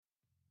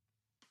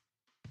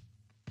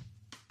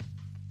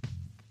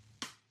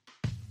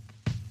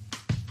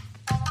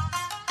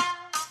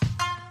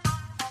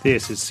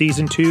This is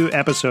Season 2,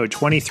 Episode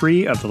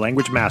 23 of the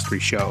Language Mastery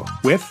Show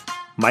with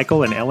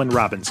Michael and Ellen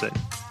Robinson.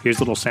 Here's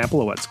a little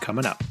sample of what's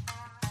coming up.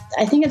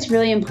 I think it's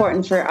really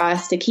important for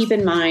us to keep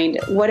in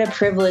mind what a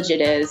privilege it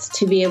is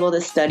to be able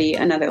to study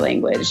another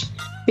language.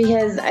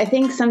 Because I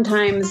think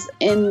sometimes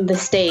in the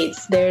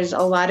States, there's a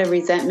lot of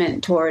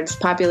resentment towards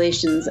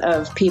populations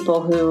of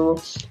people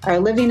who are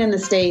living in the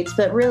States,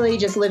 but really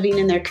just living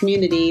in their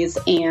communities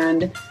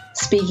and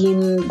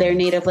speaking their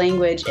native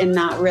language and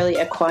not really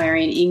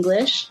acquiring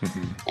English.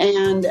 Mm-hmm.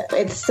 And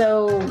it's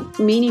so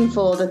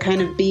meaningful to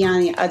kind of be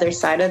on the other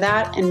side of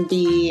that and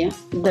be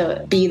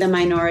the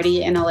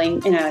minority in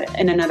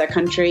another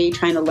country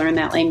trying to learn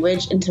that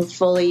language and to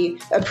fully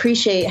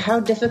appreciate how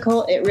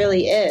difficult it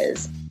really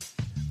is.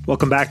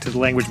 Welcome back to the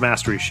Language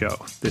Mastery Show.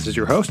 This is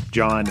your host,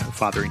 John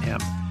Fotheringham.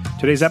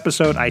 Today's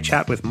episode, I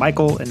chat with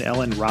Michael and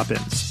Ellen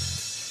Robbins.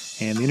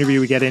 In the interview,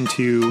 we get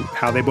into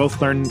how they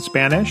both learned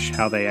Spanish,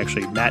 how they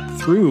actually met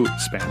through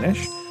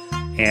Spanish,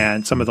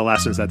 and some of the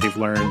lessons that they've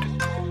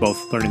learned,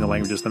 both learning the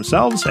languages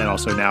themselves and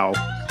also now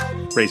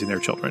raising their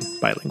children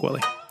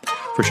bilingually.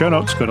 For show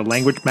notes, go to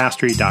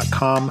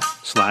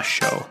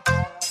languagemastry.com/show.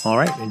 All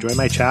right, enjoy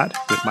my chat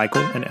with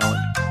Michael and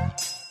Ellen.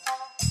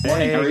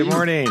 Hey, good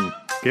morning.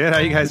 Good. How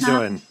you guys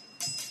doing?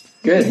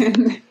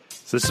 Good.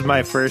 So this is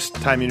my first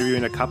time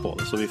interviewing a couple.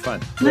 This will be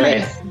fun.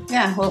 Nice.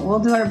 Yeah, we'll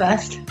do our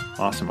best.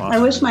 Awesome. I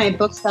wish my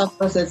bookshelf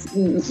was as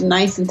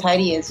nice and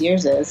tidy as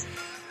yours is.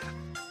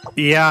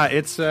 Yeah,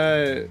 it's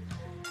a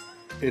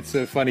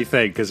funny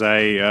thing because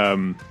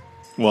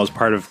as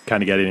part of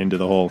kind of getting into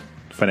the whole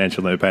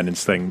financial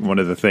independence thing, one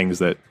of the things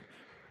that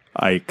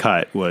I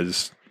cut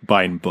was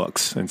buying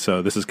books. And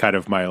so this is kind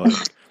of my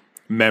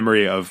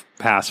memory of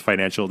past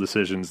financial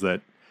decisions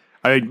that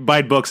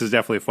buying books is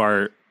definitely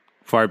far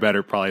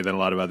better probably than a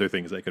lot of other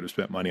things I could have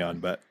spent money on,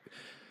 but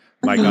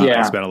my God,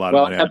 I spent a lot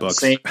of money on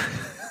books.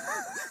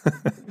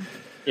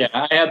 Yeah,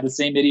 I had the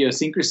same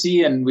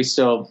idiosyncrasy and it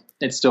still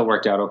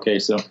worked out okay.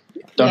 So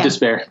don't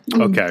despair.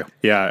 Okay.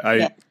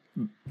 It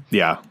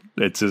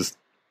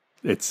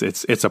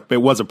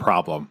was a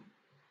problem.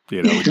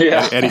 You know,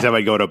 anytime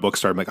I go to a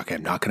bookstore, I'm like, okay,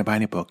 I'm not going to buy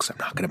any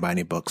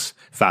books.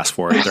 Fast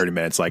forward 30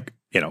 minutes,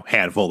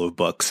 handful of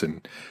books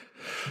and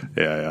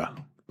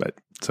but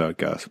so it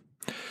goes.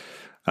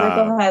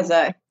 Michael has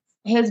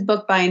his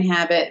book buying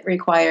habit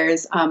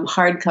requires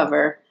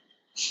hardcover,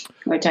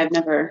 which I've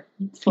never.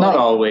 Not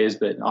always,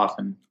 but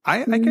often.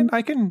 I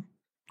can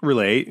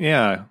relate.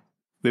 Yeah,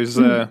 there's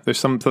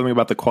something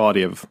about the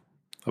quality of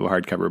a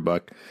hardcover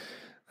book.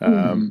 I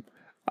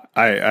don't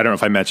know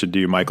if I mentioned to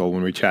you, Michael,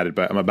 when we chatted,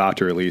 but I'm about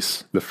to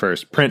release the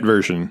first print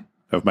version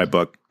of my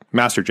book,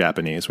 Master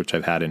Japanese, which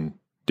I've had in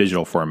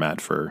digital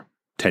format for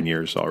 10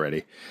 years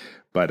already.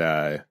 But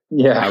I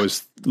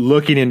was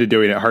looking into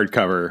doing it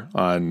hardcover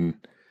on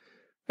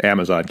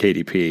Amazon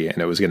KDP,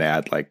 and it was going to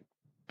add like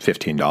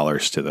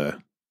 $15 to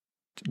the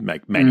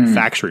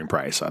manufacturing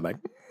price. So I'm like,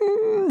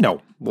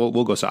 no, we'll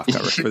go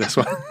softcover for this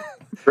one.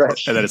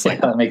 Right. And then it's like,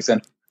 that makes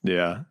sense.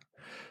 Yeah.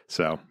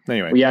 So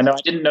anyway. I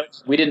didn't know.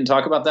 We didn't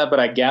talk about that, but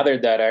I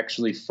gathered that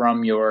actually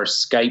from your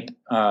Skype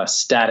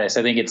status.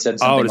 I think it said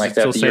something like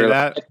that. Oh, does it still say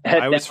that?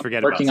 I always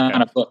forget about working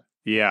on a book.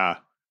 Yeah.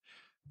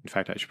 In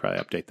fact, I should probably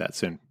update that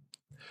soon.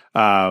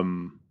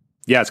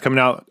 It's coming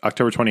out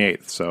October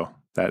 28th. So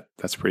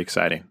that's pretty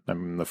exciting.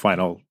 I'm in the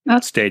final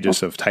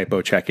stages of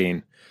typo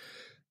checking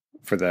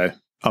for the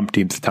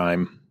umpteenth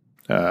time.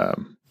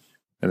 And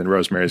then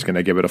Rosemary's going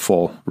to give it a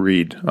full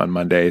read on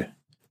Monday.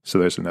 So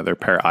there's another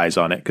pair of eyes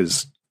on it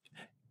because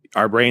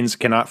our brains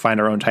cannot find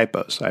our own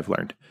typos, I've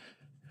learned.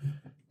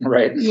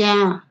 Right.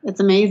 Yeah, it's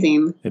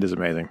amazing. It is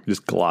amazing. It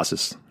just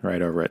glosses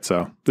right over it.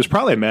 So there's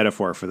probably a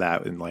metaphor for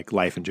that in like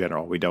life in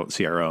general. We don't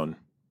see our own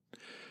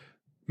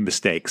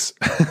mistakes.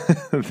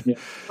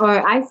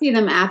 Or I see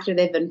them after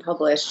they've been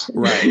published.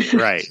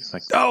 Right.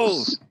 Like,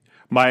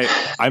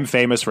 I'm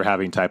famous for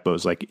having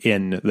typos like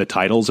in the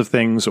titles of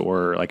things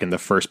or like in the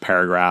first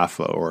paragraph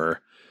or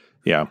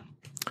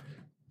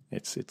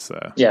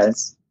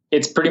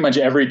it's pretty much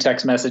every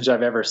text message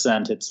I've ever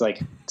sent. It's like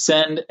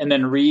send and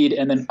then read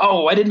and then,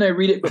 why didn't I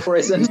read it before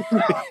I sent it?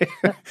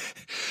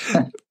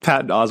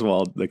 Patton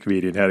Oswalt, the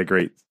comedian, had a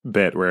great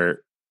bit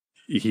where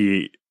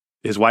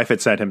his wife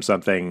had sent him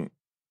something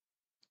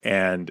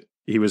and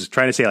he was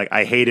trying to say like,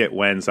 I hate it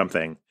when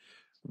something,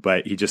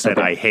 but he just said,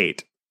 I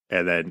hate.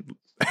 And then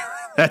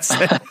that's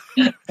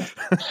it.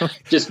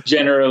 Just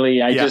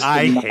generally, I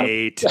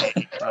hate.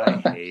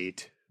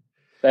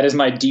 That is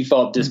my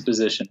default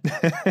disposition.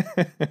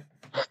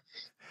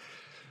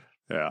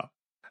 Yeah.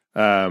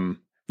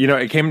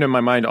 It came to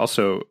my mind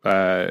also,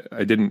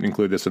 I didn't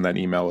include this in that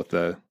email with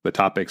the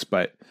topics,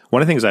 but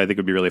one of the things I think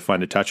would be really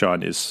fun to touch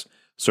on is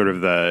sort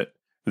of the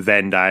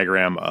Venn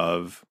diagram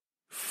of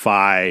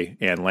FI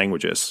and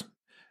languages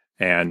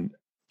and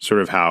sort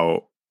of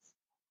how,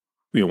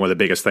 one of the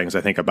biggest things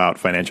I think about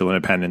financial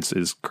independence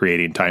is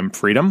creating time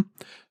freedom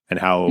and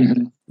how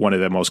one of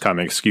the most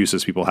common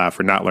excuses people have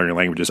for not learning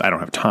languages, I don't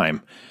have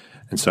time.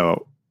 And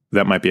so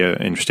that might be an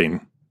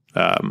interesting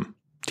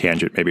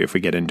tangent, maybe if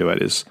we get into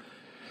it, is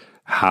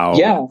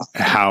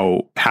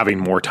how having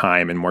more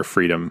time and more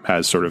freedom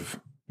has sort of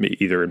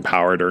either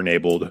empowered or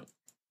enabled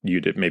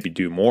you to maybe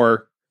do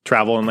more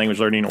travel and language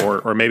learning,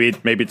 or maybe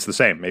it's the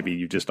same. Maybe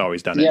you've just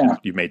always done it.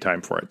 You've made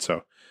time for it.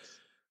 So,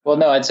 well,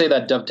 no, I'd say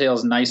that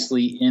dovetails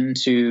nicely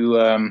into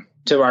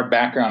to our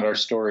background, our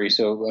story.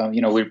 So,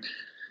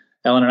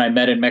 Ellen and I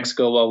met in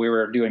Mexico while we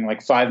were doing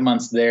like 5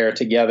 months there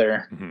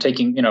together,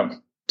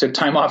 took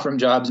time off from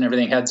jobs and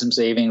everything, had some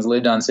savings,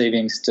 lived on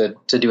savings to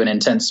do an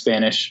intense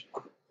Spanish.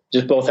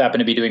 Just both happened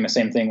to be doing the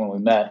same thing when we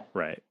met.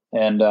 Right.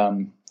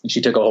 And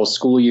she took a whole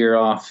school year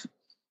off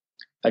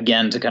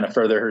again to kind of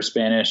further her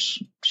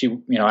Spanish.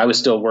 I was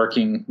still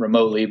working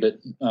remotely, but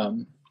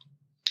and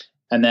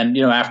then,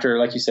 after,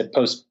 like you said,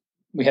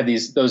 we had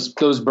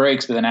those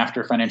breaks, but then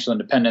after financial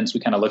independence, we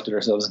kind of looked at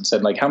ourselves and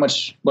said, like,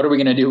 what are we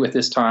going to do with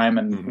this time?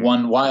 And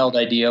one wild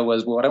idea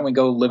was, well, why don't we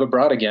go live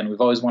abroad again? We've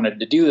always wanted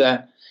to do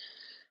that.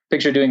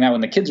 Picture doing that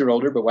when the kids are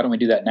older, but why don't we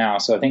do that now?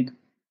 So I think,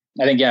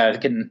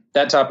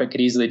 that topic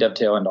could easily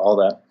dovetail into all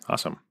that.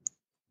 Awesome.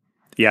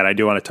 Yeah. And I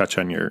do want to touch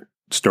on your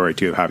story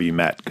too, of how you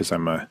met, because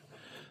I'm a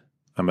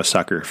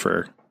sucker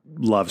for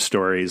love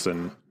stories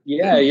and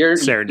your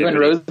serendipity. And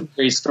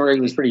Rosemary's story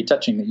was pretty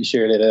touching that you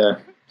shared at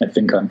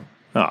FinCon.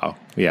 Oh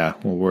yeah.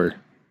 Well,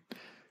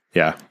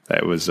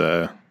 that was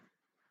a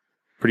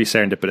pretty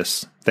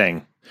serendipitous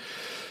thing.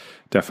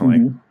 Definitely.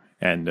 Mm-hmm.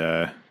 And,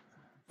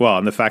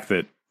 and the fact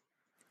that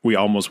we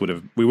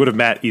would have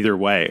met either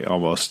way,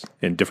 almost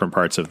in different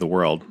parts of the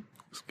world.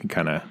 It's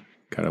kind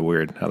of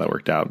weird how that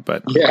worked out,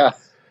 but yeah.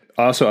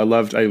 Also, I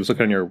was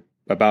looking on your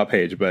about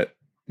page, but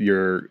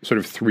your sort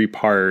of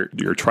 3-part,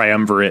 your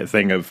triumvirate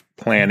thing of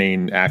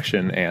planning,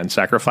 action, and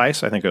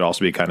sacrifice, I think would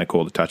also be kind of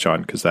cool to touch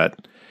on, because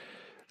that,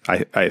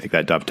 I think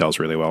that dovetails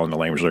really well into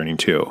language learning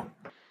too.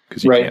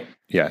 Because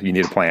you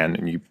need a plan,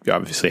 and you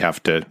obviously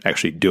have to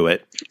actually do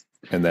it.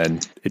 And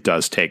then it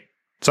does take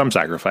some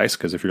sacrifice,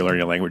 because if you're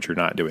learning a language, you're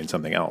not doing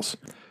something else.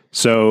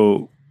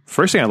 So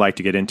first thing I'd like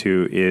to get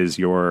into is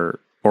your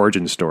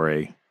origin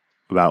story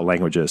about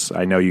languages.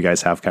 I know you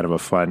guys have kind of a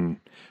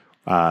fun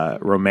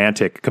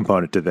romantic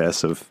component to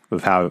this of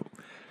how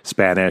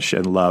Spanish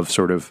and love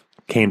sort of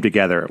came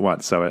together at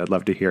once. So I'd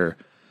love to hear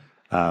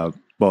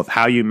both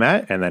how you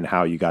met and then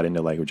how you got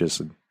into languages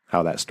and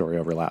how that story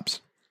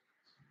overlaps.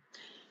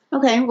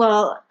 Okay,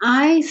 well,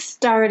 I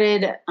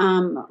started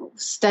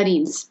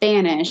studying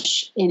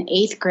Spanish in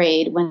 8th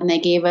grade when they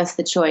gave us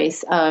the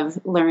choice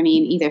of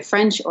learning either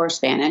French or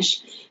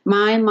Spanish.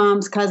 My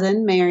mom's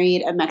cousin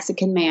married a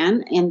Mexican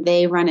man, and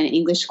they run an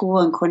English school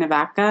in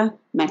Cuernavaca,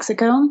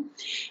 Mexico.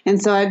 And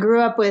so I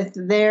grew up with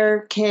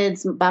their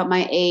kids about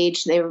my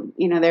age.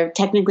 They're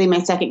technically my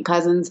second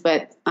cousins,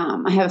 but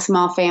I have a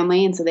small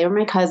family, and so they were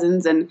my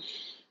cousins. And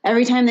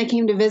every time they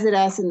came to visit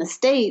us in the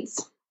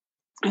States,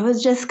 I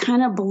was just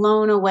kind of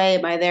blown away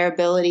by their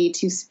ability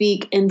to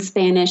speak in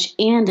Spanish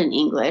and in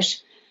English.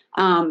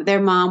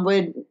 Their mom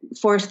would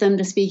force them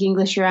to speak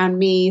English around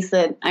me, so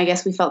that I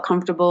guess we felt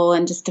comfortable,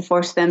 and just to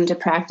force them to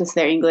practice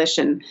their English.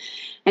 And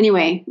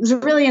anyway, I was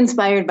really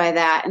inspired by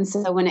that. And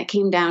so when it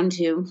came down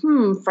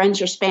to French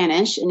or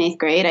Spanish in 8th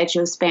grade, I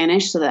chose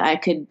Spanish so that I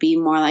could be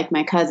more like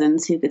my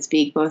cousins who could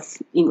speak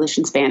both English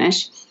and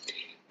Spanish.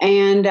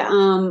 And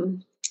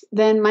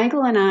then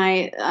Michael and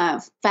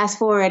I, fast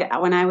forward,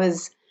 when I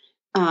was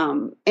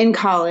in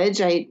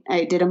college, I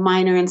did a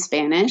minor in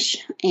Spanish,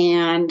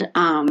 and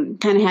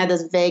kind of had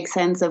this vague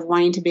sense of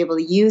wanting to be able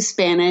to use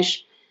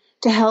Spanish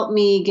to help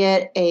me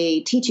get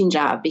a teaching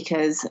job,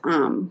 because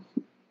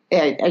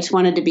I just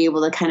wanted to be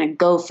able to kind of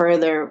go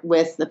further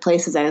with the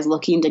places I was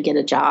looking to get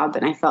a job.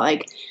 And I felt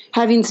like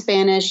having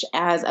Spanish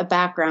as a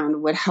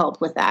background would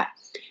help with that.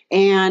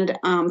 And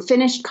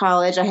finished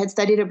college. I had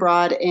studied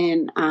abroad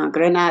in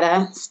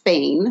Granada,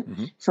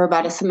 Spain, for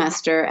about a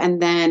semester. And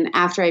then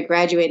after I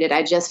graduated,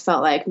 I just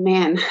felt like,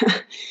 man,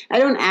 I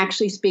don't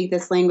actually speak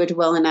this language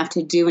well enough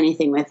to do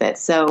anything with it.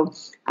 So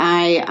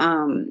I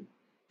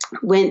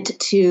went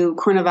to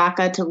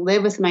Cuernavaca to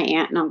live with my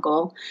aunt and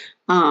uncle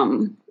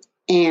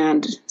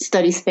and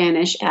study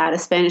Spanish at a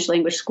Spanish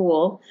language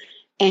school.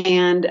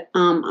 And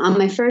on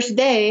my first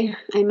day,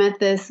 I met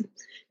this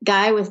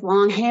guy with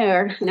long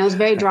hair, and I was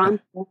very drawn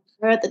to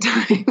her at the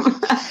time.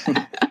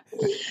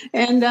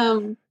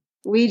 And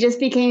we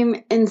just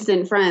became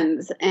instant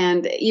friends.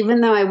 And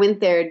even though I went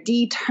there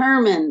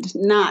determined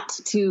not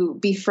to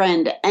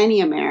befriend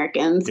any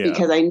Americans,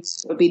 because I knew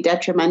it would be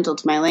detrimental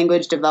to my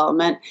language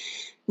development,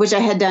 which I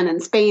had done in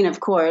Spain,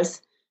 of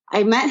course,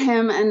 I met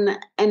him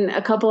and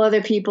a couple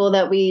other people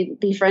that we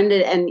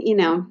befriended. And,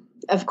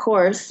 of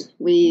course,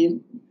 we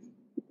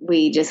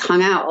just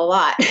hung out a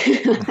lot.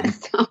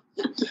 So.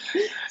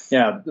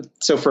 Yeah.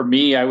 So for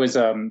me,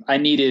 I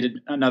needed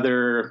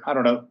another,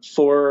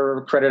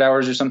 4 credit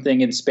hours or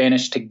something in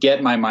Spanish to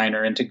get my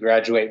minor and to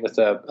graduate with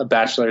a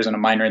bachelor's and a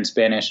minor in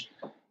Spanish.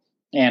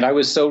 And I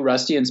was so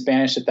rusty in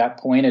Spanish at that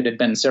point. It had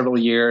been several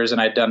years, and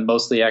I'd done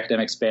mostly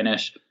academic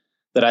Spanish,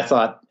 that I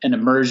thought an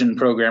immersion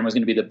program was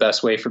going to be the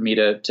best way for me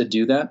to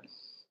do that.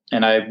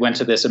 And I went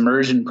to this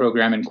immersion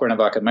program in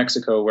Cuernavaca,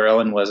 Mexico, where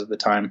Ellen was at the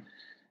time.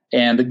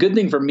 And the good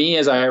thing for me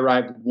is I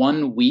arrived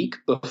 1 week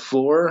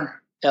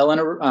before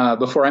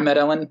before I met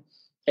Ellen.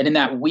 And in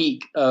that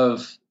week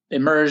of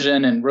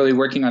immersion and really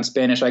working on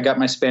Spanish, I got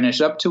my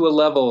Spanish up to a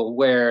level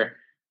where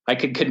I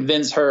could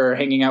convince her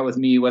hanging out with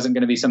me wasn't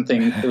going to be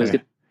something that was going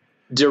to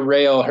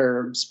derail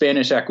her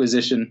Spanish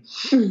acquisition.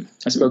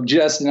 I spoke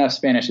just enough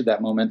Spanish at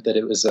that moment that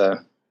it was,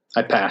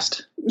 I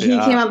passed. He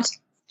came up,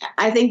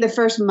 I think the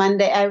first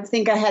Monday, I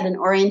think I had an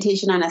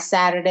orientation on a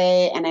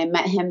Saturday and I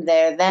met him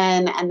there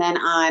then. And then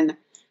on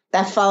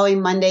that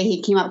following Monday,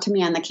 he came up to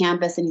me on the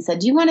campus and he said,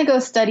 "Do you want to go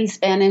study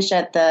Spanish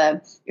at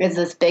is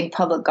this big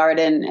public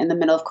garden in the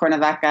middle of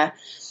Cuernavaca?"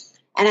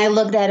 And I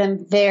looked at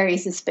him very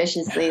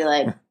suspiciously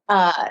like,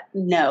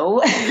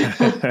 no.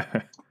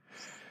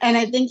 And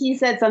I think he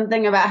said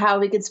something about how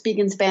we could speak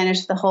in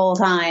Spanish the whole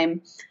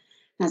time.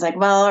 I was like,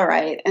 well, all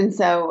right. And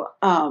so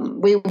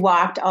we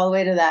walked all the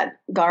way to that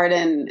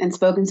garden and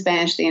spoke in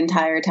Spanish the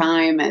entire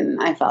time.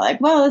 And I felt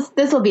like, well,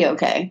 this will be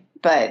okay.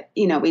 But,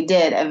 we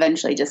did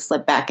eventually just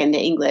slip back into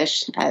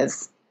English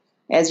as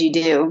you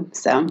do.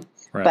 So,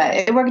 right. But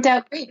it worked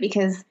out great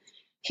because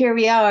here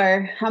we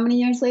are, how many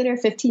years later?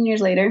 15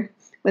 years later,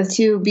 with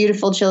 2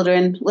 beautiful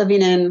children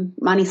living in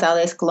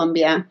Manizales,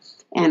 Colombia,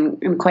 and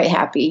I'm quite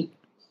happy.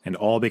 And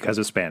all because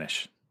of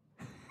Spanish.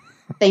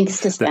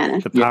 Thanks to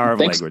Spanish. The power of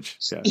language.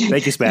 Yeah.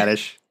 Thank you,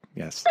 Spanish.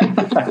 Yes.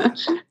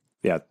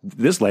 Yeah.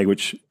 This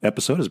language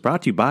episode is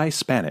brought to you by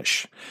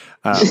Spanish.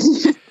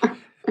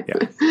 Yeah.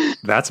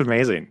 That's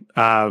amazing.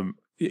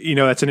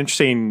 That's an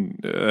interesting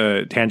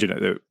tangent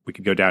that we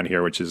could go down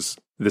here, which is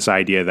this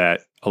idea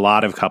that a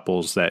lot of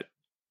couples that,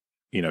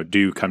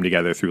 do come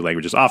together through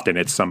languages, often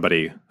it's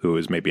somebody who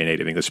is maybe a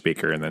native English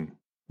speaker, and then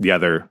the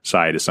other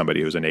side is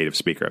somebody who's a native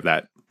speaker of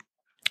that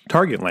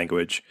target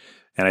language.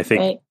 And I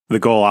think the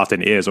goal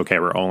often is, okay,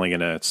 we're only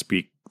going to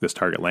speak this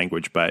target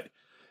language, but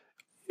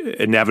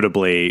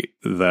inevitably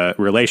the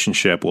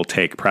relationship will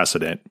take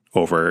precedent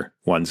over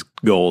one's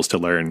goals to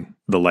learn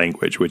the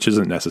language, which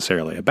isn't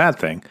necessarily a bad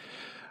thing.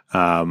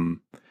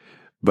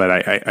 But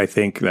I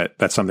think that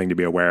that's something to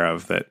be aware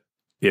of, that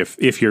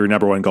if your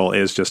number one goal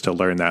is just to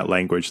learn that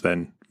language,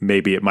 then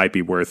maybe it might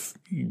be worth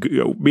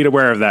being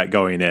aware of that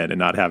going in and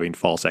not having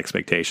false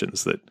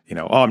expectations that,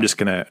 I'm just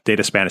going to date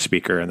a Spanish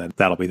speaker and then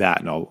that'll be that.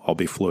 And I'll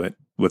be fluent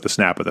with the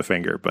snap of the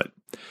finger. But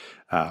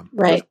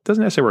it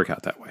doesn't necessarily work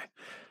out that way.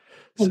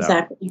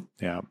 Exactly. So,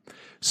 yeah.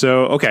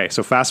 So, okay.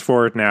 So fast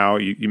forward now,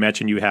 you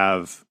mentioned you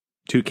have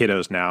 2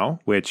 kiddos now,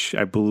 which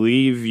I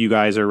believe you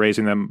guys are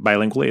raising them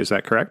bilingually. Is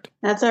that correct?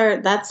 That's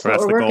what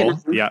we're working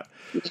on. Yeah.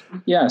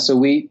 Yeah.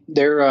 So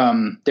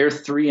they're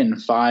 3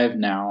 and 5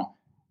 now.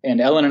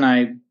 And Ellen and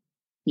I,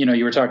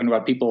 you were talking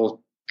about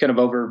people kind of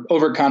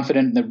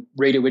overconfident in the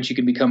rate at which you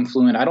can become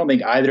fluent. I don't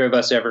think either of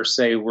us ever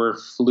say we're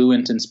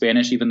fluent in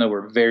Spanish, even though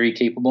we're very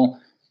capable.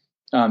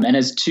 And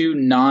as 2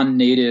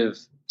 non-native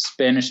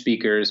Spanish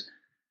speakers,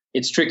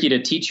 it's tricky to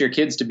teach your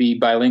kids to be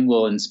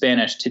bilingual in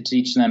Spanish, to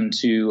teach them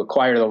to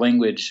acquire the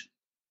language,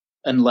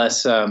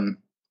 unless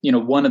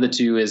one of the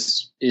 2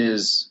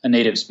 is a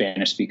native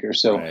Spanish speaker.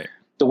 So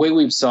the way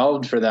we've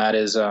solved for that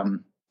is,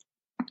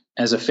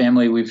 as a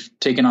family, we've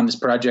taken on this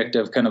project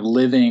of kind of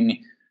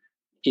living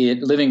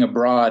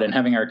abroad and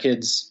having our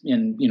kids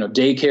in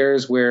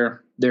daycares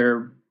where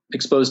they're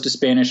exposed to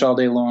Spanish all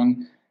day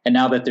long. And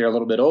now that they're a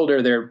little bit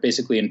older, they're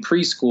basically in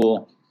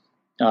preschool,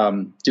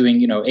 doing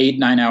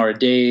 8-9 hour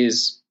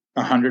days,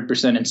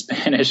 100% in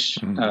Spanish,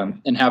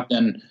 and have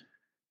been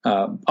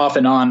off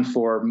and on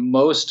for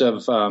most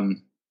of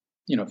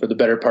for the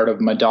better part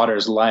of my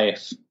daughter's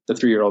life, the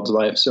 3-year-old's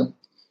life.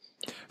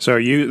 So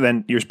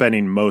you're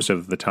spending most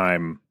of the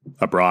time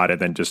abroad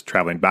and then just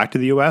traveling back to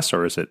the U.S.,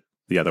 or is it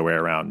the other way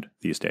around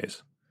these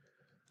days?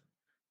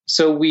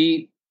 So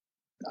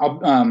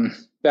I'll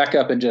back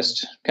up and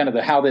just kind of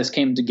how this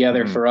came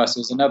together for us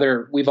is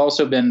we've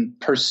also been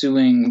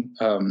pursuing,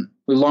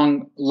 we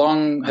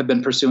long have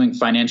been pursuing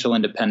financial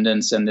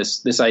independence, and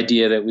this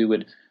idea that we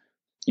would,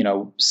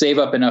 save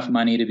up enough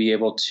money to be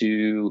able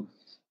to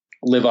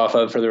live off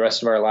of for the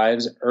rest of our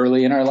lives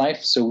early in our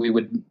life. So we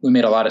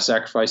made a lot of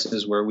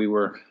sacrifices where we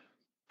were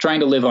trying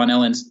to live on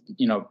Ellen's,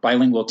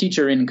 bilingual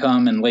teacher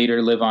income, and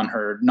later live on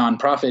her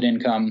nonprofit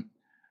income,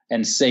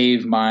 and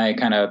save my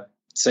kind of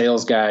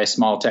sales guy,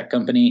 small tech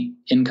company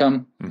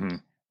income. Mm-hmm.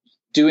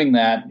 Doing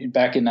that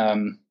back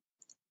in,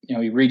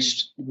 we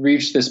reached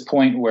this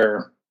point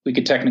where we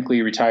could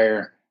technically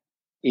retire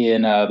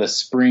in the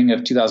spring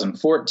of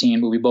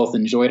 2014, but we both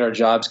enjoyed our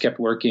jobs, kept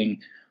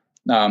working.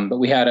 But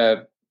we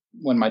had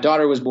when my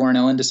daughter was born,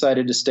 Ellen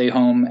decided to stay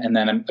home. And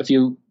then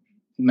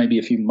maybe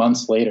a few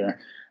months later,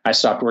 I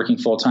stopped working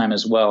full time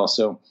as well.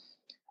 So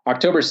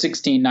October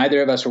 16,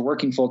 neither of us were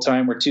working full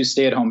time. We're 2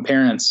 stay-at-home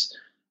parents,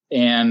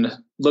 and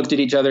looked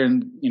at each other,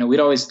 and, we'd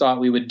always thought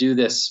we would do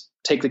this,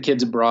 take the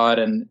kids abroad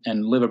and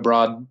live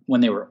abroad when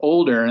they were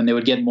older, and they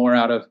would get more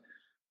out of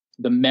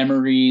the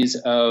memories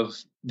of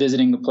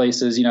visiting the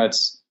places.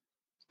 It's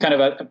kind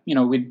of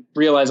we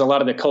realize a lot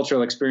of the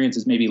cultural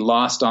experiences may be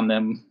lost on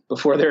them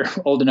before they're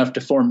old enough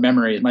to form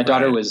memories. My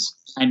daughter was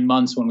 9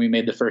 months when we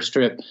made the first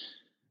trip,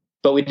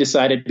 but we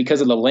decided,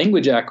 because of the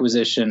language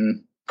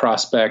acquisition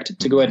prospect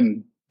to go ahead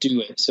and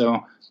do it. So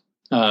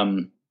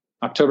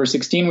October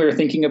 16, we were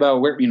thinking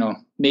about where,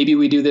 maybe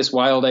we do this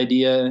wild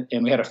idea.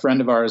 And we had a friend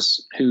of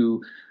ours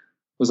who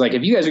was like,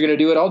 if you guys are going to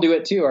do it, I'll do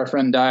it too. Our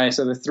friend Di.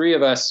 So the three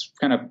of us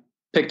kind of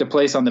picked a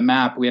place on the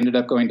map. We ended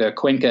up going to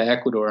Cuenca,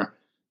 Ecuador,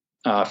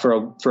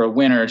 for a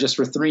winter, just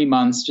for 3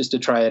 months, just to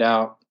try it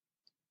out.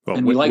 Well,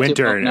 and we liked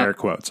winter in air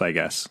quotes, I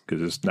guess,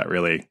 because it's not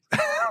really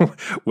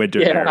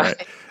winter there, right?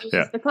 It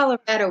was the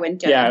Colorado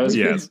winter. Yeah, it was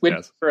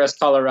winter for us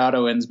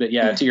Coloradoans, but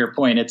yeah, to your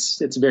point,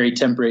 it's very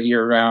temperate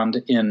year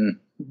round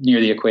near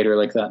the equator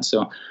like that.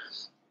 So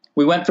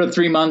we went for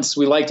 3 months.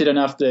 We liked it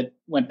enough that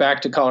went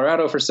back to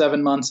Colorado for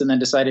 7 months and then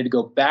decided to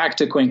go back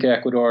to Cuenca,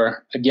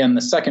 Ecuador again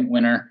the second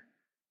winter.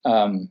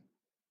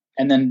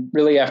 And then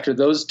really after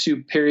those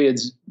two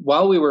periods,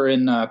 while we were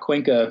in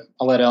Cuenca,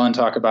 I'll let Ellen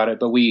talk about it,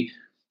 but we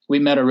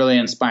met a really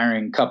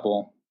inspiring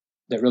couple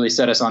that really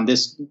set us on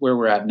this, where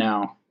we're at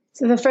now.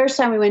 So the first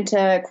time we went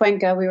to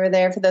Cuenca, we were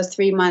there for those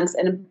 3 months,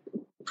 and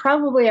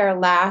probably our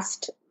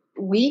last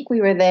week we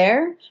were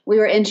there, we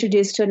were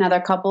introduced to another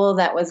couple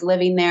that was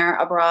living there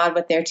abroad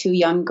with their 2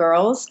 young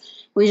girls.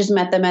 We just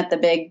met them at the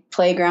big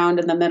playground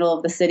in the middle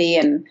of the city,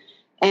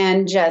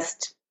 and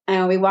just,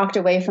 we walked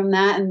away from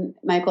that, and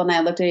Michael and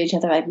I looked at each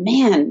other like,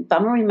 man,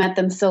 bummer we met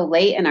them so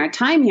late in our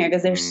time here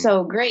because they're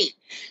so great.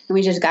 And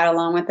we just got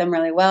along with them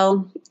really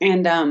well.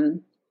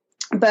 And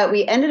but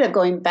we ended up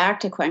going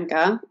back to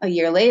Cuenca a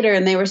year later,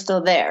 and they were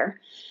still there.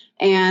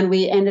 And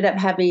we ended up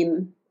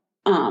having,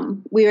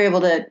 we were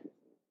able to,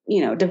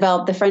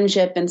 develop the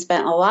friendship and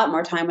spent a lot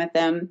more time with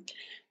them.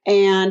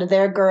 And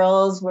their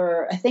girls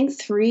were, I think,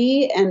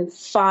 3 and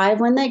 5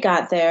 when they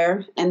got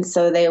there. And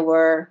so they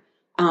were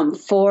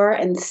 4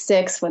 and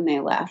 6 when they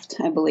left,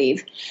 I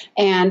believe.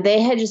 And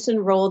they had just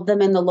enrolled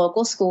them in the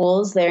local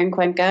schools there in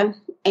Cuenca.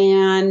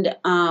 And,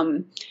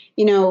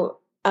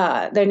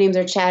 their names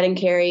are Chad and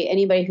Carrie.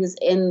 Anybody who's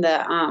in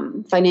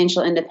the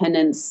financial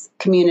independence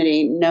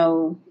community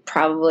know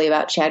probably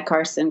about Chad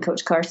Carson.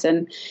 Coach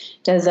Carson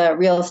does a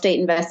real estate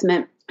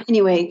investment.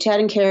 Anyway, Chad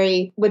and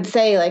Carrie would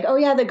say like, oh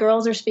yeah, the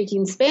girls are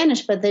speaking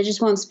Spanish, but they just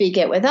won't speak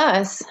it with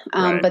us.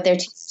 Right. But their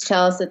teachers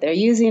tell us that they're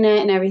using it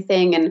and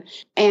everything.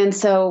 And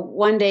so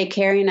one day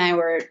Carrie and I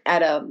were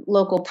at a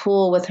local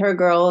pool with her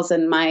girls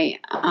and my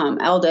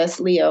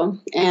eldest, Leo,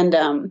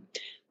 and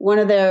one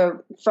of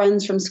their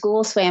friends from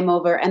school swam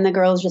over and the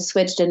girls just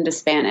switched into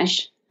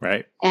Spanish.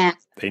 Right. And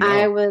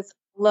I was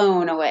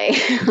blown away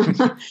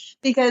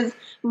because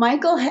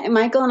Michael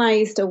and I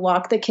used to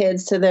walk the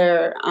kids to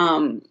their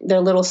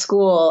little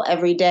school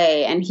every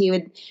day, and he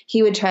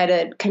would try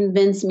to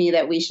convince me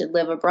that we should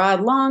live abroad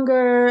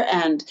longer,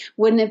 and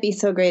wouldn't it be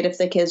so great if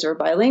the kids were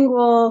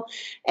bilingual?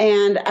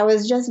 And I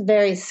was just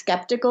very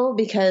skeptical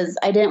because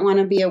I didn't want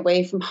to be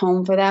away from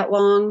home for that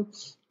long.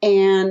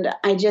 And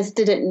I just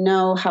didn't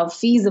know how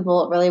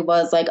feasible it really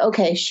was. Like,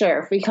 okay, sure,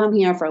 if we come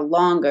here for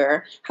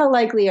longer, how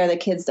likely are the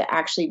kids to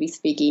actually be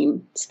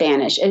speaking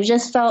Spanish? It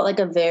just felt like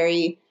a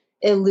very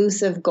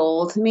elusive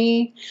goal to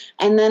me.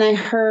 And then I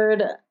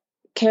heard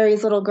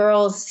Carrie's little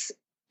girls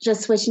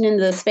just switching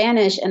into the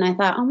Spanish, and I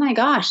thought, oh my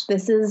gosh,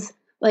 this is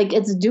like,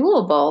 it's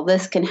doable.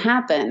 This can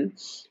happen.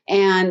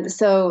 And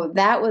so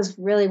that was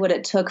really what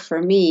it took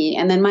for me.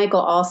 And then Michael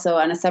also,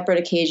 on a separate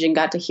occasion,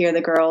 got to hear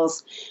the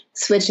girls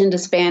switch into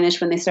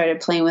Spanish when they started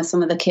playing with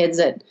some of the kids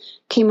that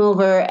came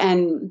over.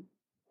 And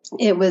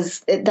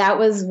that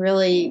was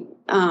really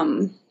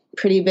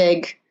pretty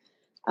big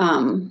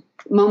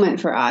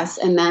moment for us.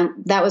 And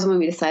that was when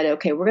we decided,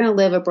 okay, we're going to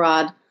live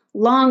abroad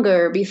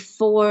longer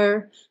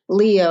before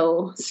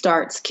Leo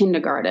starts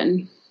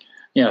kindergarten.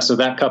 Yeah, so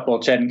that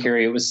couple, Chad and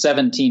Carrie, it was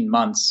 17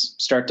 months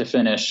start to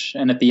finish.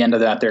 And at the end of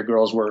that,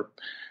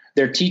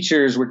 their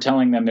teachers were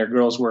telling them their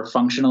girls were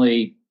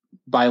functionally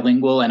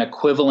bilingual and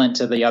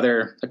equivalent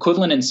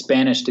in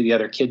Spanish to the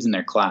other kids in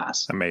their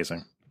class.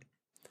 Amazing.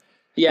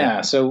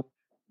 Yeah. So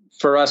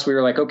for us, we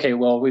were like, okay,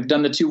 well, we've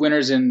done the 2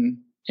 winters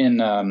in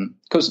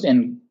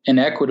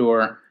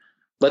Ecuador.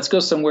 Let's go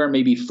somewhere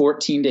maybe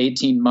 14 to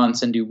 18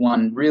 months and do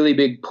one really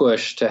big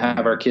push to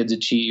have our kids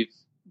achieve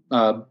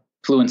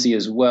fluency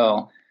as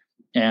well.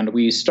 And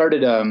we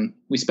started,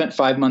 we spent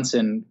 5 months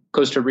in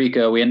Costa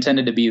Rica. We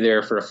intended to be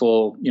there for the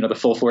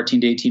full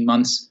 14 to 18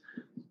 months.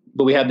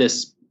 But we had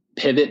this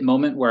pivot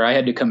moment where I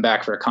had to come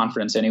back for a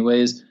conference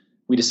anyways.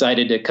 We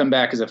decided to come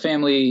back as a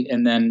family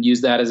and then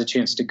use that as a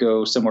chance to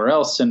go somewhere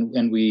else.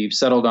 And we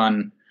settled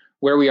on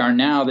where we are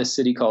now, this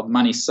city called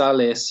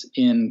Manizales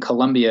in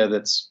Colombia.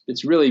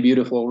 It's really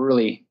beautiful. We're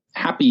really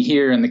happy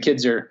here, and the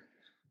kids are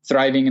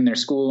thriving in their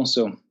school.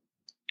 So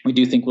we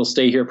do think we'll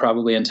stay here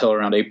probably until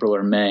around April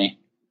or May.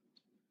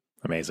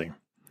 Amazing.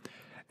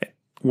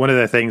 One of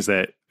the things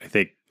that I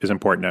think is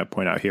important to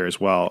point out here as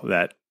well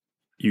that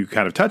you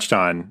kind of touched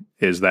on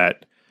is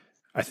that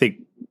I think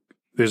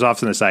there's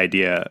often this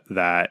idea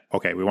that,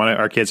 okay, we want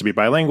our kids to be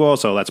bilingual,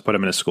 so let's put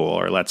them in a school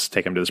or let's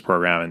take them to this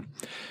program,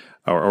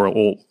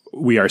 or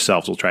we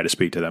ourselves will try to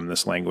speak to them in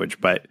this language.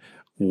 But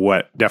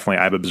what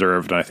definitely I've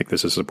observed, and I think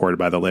this is supported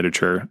by the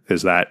literature,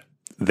 is that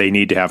they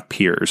need to have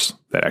peers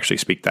that actually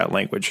speak that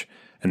language.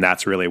 And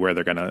that's really where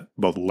they're going to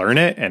both learn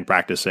it and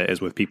practice it,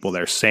 is with people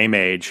their same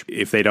age.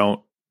 If they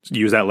don't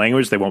use that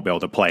language, they won't be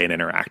able to play and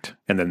interact.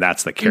 And then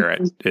that's the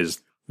carrot,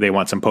 is they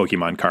want some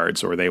Pokemon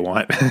cards, or they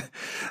want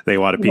they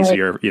want a piece of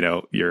your,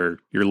 your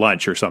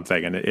lunch or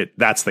something. And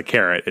that's the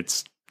carrot.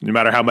 It's no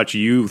matter how much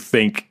you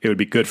think it would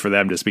be good for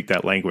them to speak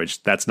that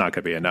language, that's not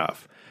going to be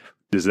enough.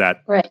 Does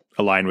that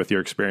align with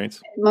your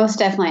experience? Most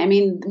definitely. I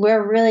mean,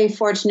 we're really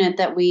fortunate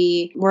that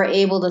we were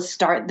able to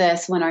start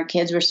this when our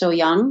kids were so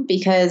young,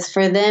 because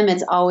for them,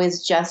 it's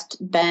always just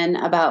been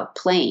about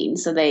playing.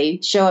 So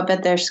they show up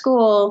at their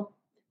school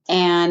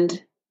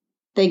and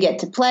they get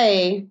to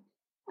play.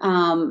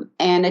 And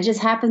it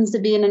just happens to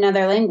be in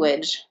another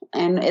language.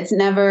 And it's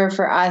never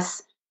for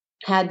us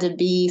had to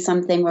be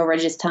something where we're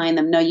just telling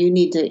them, no, you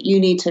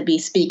need to be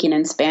speaking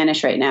in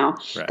Spanish right now.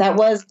 Right. That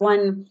was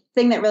one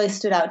thing that really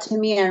stood out to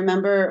me. I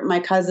remember my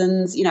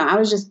cousins, I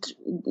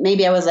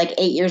was like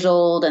 8 years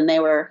old and they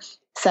were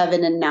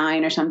 7 and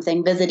 9 or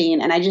something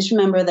visiting. And I just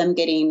remember them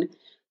getting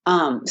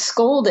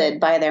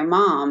scolded by their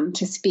mom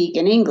to speak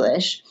in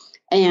English.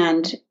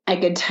 And I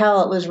could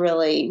tell it was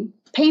really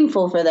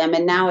painful for them.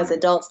 And now as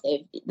adults,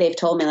 they've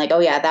told me like, oh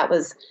yeah,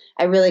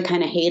 I really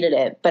kind of hated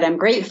it, but I'm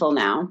grateful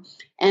now.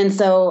 And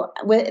so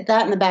with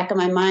that in the back of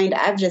my mind,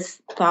 I've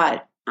just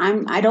thought,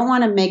 I don't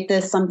want to make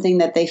this something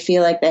that they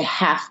feel like they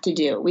have to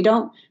do. We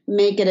don't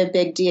make it a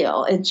big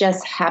deal. It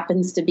just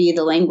happens to be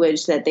the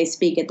language that they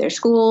speak at their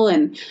school,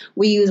 and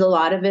we use a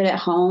lot of it at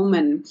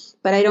home.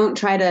 But I don't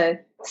try to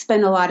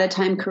spend a lot of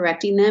time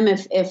correcting them.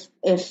 If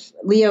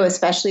Leo,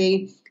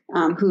 especially,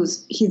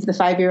 he's the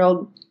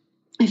 5-year-old,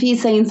 if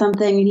he's saying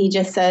something and he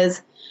just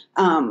says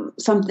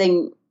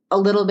something a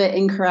little bit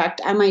incorrect,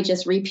 I might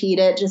just repeat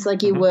it, just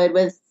like you would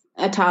with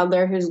a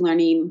toddler who's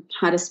learning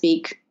how to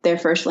speak their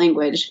first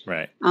language.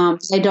 Right.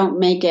 I don't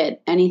make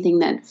it anything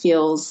that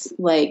feels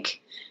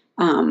like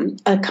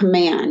a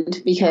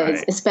command,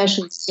 because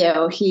especially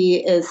Theo,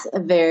 he is a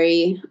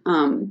very,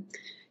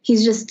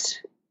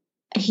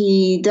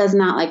 he does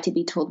not like to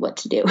be told what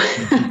to do.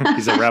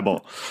 He's a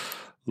rebel.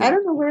 I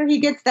don't know where he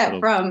gets that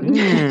from.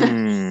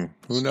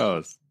 Who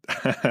knows?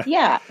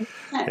 Yeah.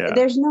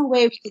 There's no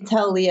way we could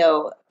tell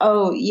Leo,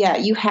 oh yeah,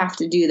 you have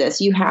to do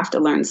this. You have to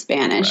learn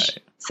Spanish.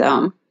 Right.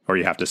 So, or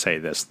you have to say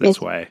this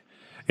way.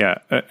 Yeah.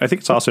 I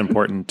think it's also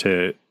important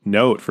to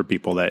note for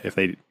people that if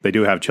they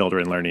do have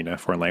children learning a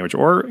foreign language,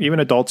 or even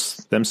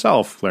adults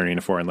themselves learning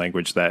a foreign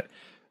language, that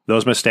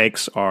those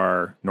mistakes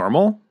are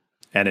normal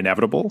and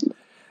inevitable.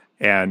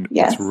 And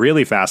what's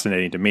really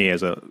fascinating to me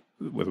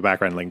with a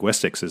background in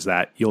linguistics is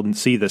that you'll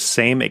see the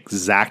same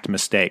exact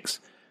mistakes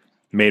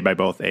made by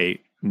both a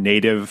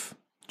native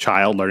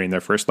child learning their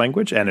first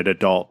language and an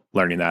adult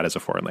learning that as a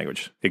foreign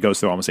language. It goes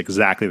through almost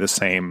exactly the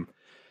same,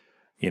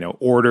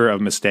 order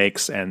of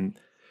mistakes, and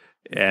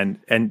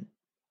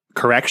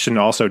correction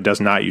also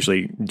does not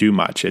usually do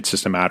much. It's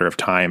just a matter of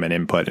time and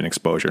input and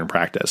exposure and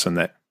practice, and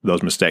that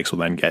those mistakes will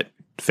then get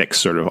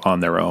fixed sort of on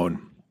their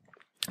own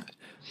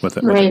with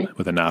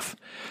enough.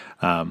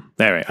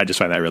 Anyway, I just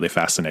find that really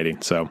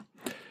fascinating. So,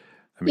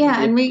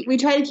 and we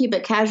try to keep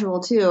it casual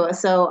too.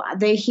 So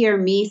they hear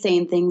me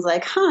saying things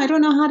like, I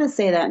don't know how to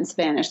say that in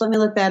Spanish. Let me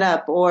look that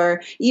up.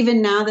 Or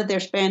even now that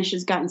their Spanish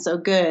has gotten so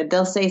good,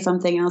 they'll say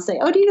something and I'll say,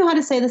 oh, do you know how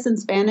to say this in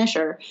Spanish?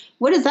 Or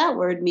what does that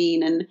word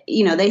mean? And,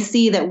 they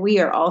see that we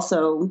are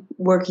also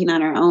working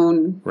on our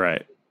own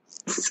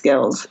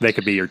skills. They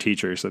could be your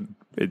teachers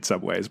in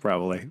some ways,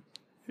 probably.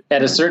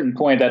 At a certain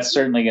point, that's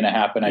certainly going to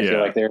happen. I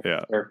feel like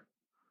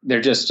they're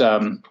just,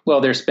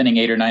 they're spending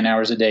 8 or 9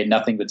 hours a day,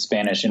 nothing but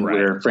Spanish. And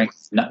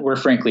we're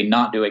frankly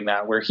not doing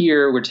that. We're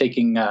here, we're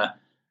taking, I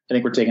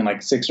think we're taking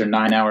like 6 or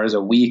 9 hours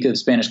a week of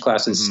Spanish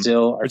classes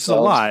still. It's a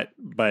lot,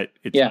 but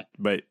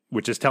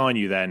which is telling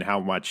you then how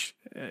much,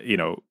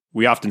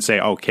 we often say,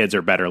 oh, kids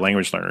are better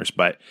language learners.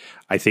 But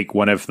I think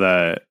one of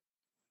the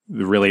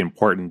really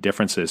important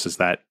differences is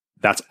that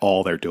that's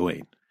all they're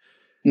doing.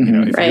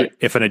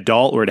 If an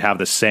adult were to have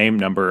the same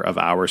number of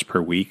hours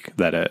per week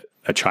that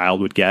a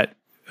child would get,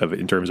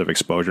 in terms of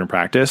exposure and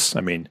practice, I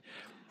mean,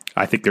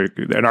 I think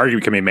an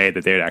argument can be made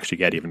that they'd actually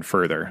get even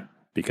further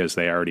because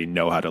they already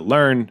know how to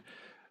learn.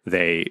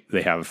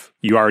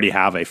 You already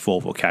have a full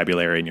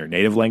vocabulary in your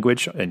native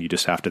language, and you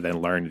just have to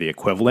then learn the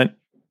equivalent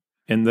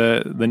in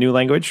the new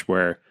language.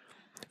 Where,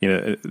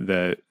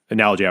 the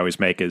analogy I always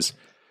make is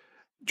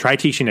try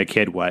teaching a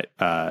kid what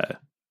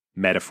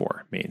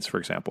metaphor means, for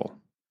example,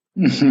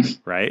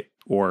 right?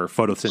 Or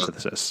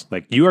photosynthesis.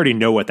 Like, you already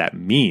know what that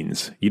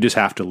means. You just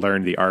have to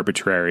learn the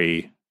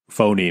arbitrary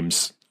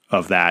phonemes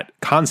of that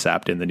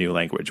concept in the new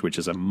language, which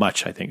is a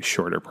much, I think,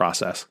 shorter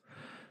process.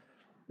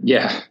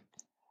 Yeah.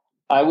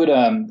 I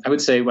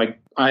would say, like,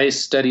 I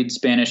studied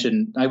Spanish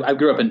and I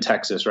grew up in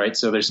Texas, right?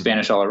 So there's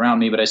Spanish all around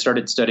me, but I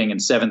started studying in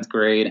 7th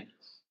grade.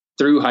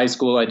 Through high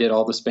school, I did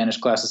all the Spanish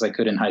classes I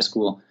could in high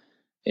school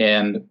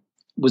and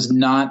was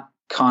not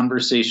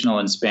conversational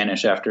in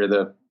Spanish after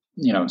the,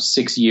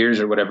 6 years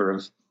or whatever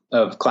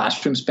of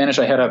classroom Spanish.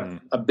 I had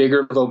a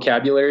bigger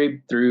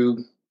vocabulary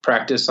through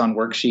practice on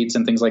worksheets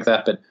and things like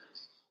that. But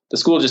the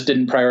school just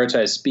didn't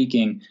prioritize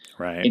speaking.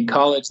 Right. In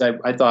college,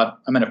 I thought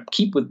I'm going to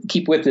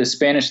keep with this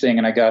Spanish thing.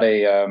 And I got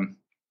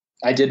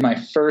I did my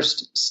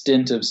first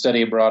stint of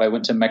study abroad. I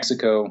went to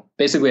Mexico.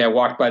 Basically, I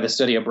walked by the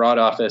study abroad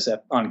office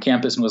on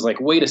campus and was like,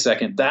 wait a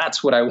second,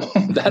 that's what I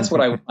want. That's what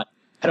I want.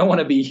 I don't want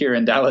to be here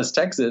in Dallas,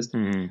 Texas.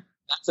 Mm-hmm.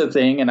 That's the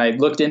thing. And I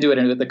looked into it,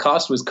 and the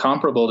cost was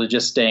comparable to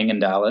just staying in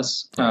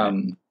Dallas.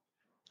 Right.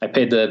 I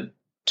paid the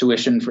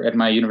tuition at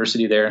my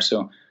university there.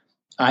 So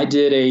I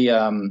did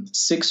a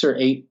 6 or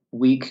 8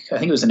 week, I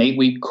think it was an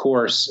 8-week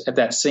course at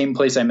that same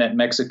place I met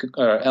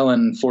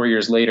Ellen 4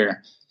 years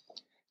later.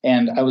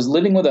 And I was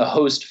living with a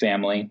host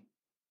family.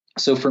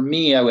 So for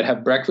me, I would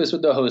have breakfast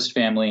with the host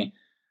family.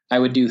 I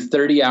would do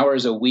 30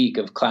 hours a week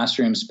of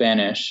classroom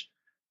Spanish.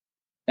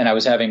 And I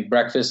was having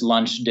breakfast,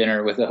 lunch,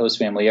 dinner with the host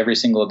family every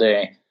single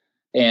day.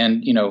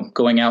 And,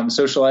 going out and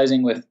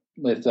socializing with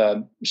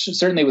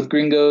certainly with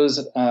gringos,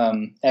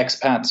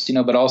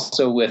 expats, but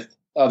also with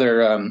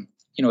other,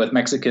 with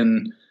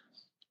Mexican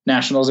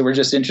nationals that were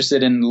just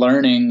interested in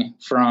learning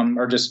from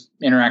or just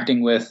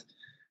interacting with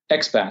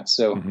expats.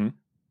 So mm-hmm.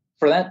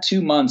 For that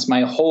 2 months,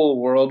 my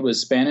whole world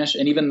was Spanish.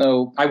 And even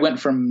though I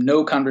went from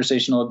no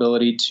conversational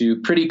ability to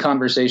pretty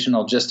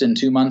conversational just in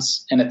 2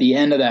 months, and at the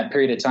end of that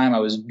period of time, I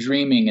was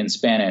dreaming in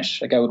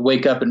Spanish. Like I would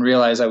wake up and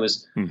realize I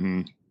was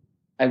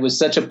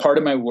such a part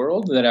of my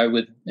world that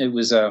it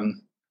was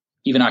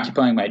even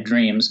occupying my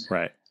dreams.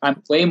 Right.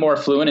 I'm way more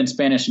fluent in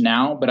Spanish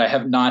now, but I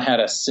have not had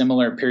a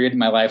similar period in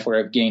my life where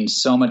I've gained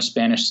so much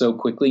Spanish so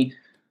quickly,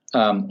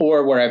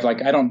 or where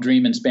I don't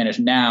dream in Spanish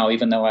now,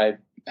 even though I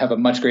have a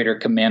much greater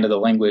command of the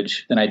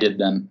language than I did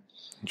then.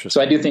 So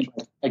I do think,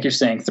 like you're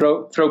saying,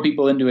 throw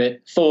people into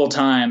it full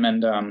time,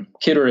 and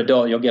kid or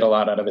adult, you'll get a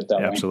lot out of it that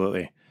way.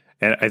 Absolutely.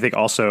 And I think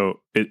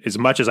also, as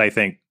much as I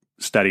think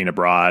studying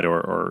abroad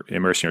or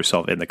immersing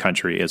yourself in the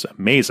country is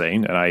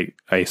amazing, and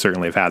I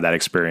certainly have had that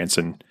experience,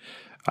 and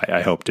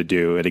I hope to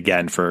do it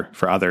again for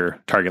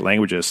other target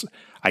languages.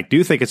 I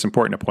do think it's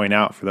important to point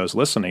out for those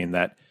listening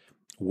that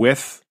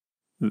with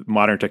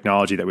modern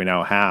technology that we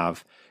now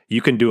have,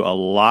 you can do a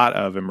lot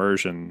of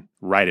immersion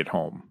right at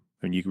home,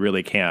 and you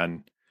really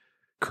can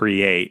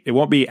create. It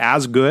won't be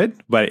as good,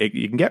 but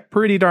you can get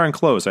pretty darn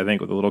close. I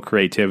think with a little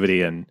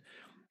creativity and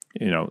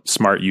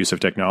smart use of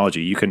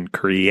technology, you can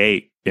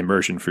create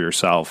immersion for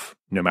yourself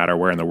no matter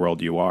where in the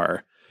world you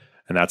are.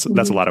 And that's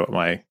a lot of what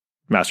my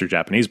Master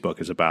Japanese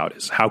book is about,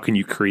 is how can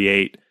you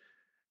create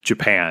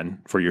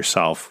Japan for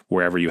yourself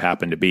wherever you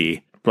happen to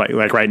be.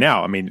 Like right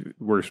now, I mean,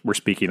 we're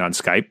speaking on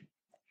Skype.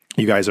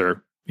 You guys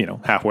are,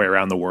 halfway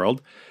around the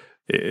world.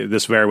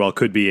 This very well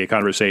could be a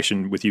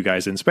conversation with you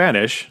guys in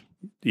Spanish,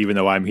 even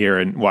though I'm here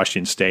in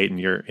Washington State and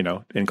you're,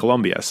 in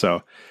Colombia.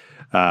 So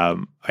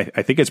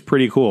I think it's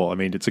pretty cool. I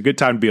mean, it's a good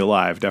time to be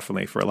alive,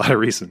 definitely, for a lot of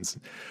reasons.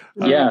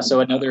 Yeah. So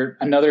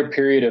another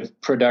period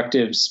of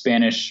productive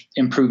Spanish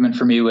improvement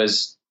for me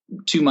was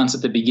 2 months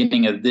at the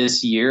beginning of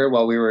this year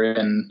while we were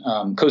in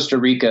Costa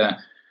Rica.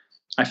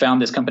 I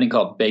found this company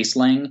called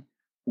Baselang,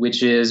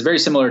 which is very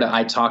similar to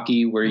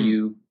italki, where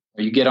you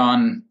get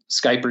on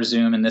Skype or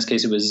Zoom. In this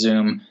case, it was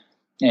Zoom,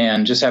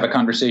 and just have a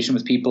conversation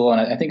with people. And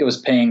I think it was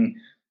paying.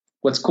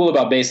 What's cool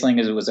about Baselang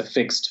is it was a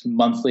fixed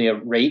monthly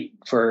rate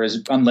for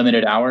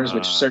unlimited hours,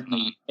 which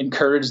certainly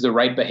encouraged the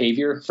right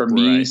behavior for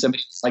me. Right.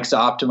 Somebody who likes to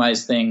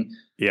optimize things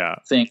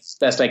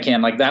best I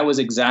can. Like that was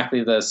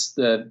exactly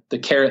the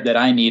carrot that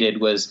I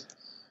needed, was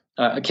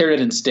a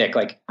carrot and stick.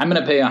 Like I'm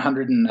going to pay I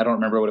don't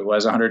remember what it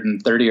was,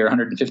 $130 or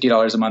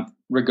 $150 a month,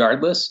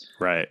 regardless.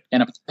 Right.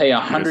 And I'm going to pay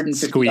 $150.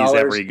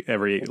 Squeeze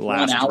every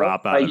last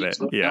drop out of it.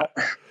 Yeah.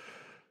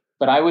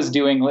 But I was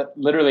doing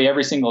literally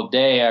every single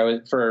day.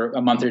 For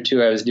a month or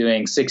two, I was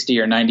doing 60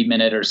 or 90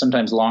 minute or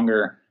sometimes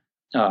longer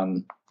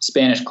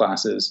Spanish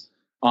classes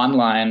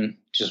online,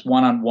 just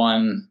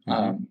one-on-one.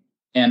 Mm-hmm.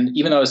 And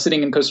even though I was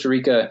sitting in Costa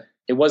Rica,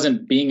 it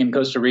wasn't being in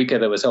Costa Rica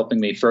that was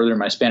helping me further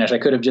my Spanish. I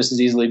could have just as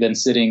easily been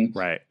sitting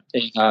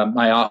in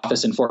my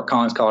office in Fort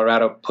Collins,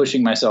 Colorado,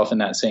 pushing myself in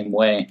that same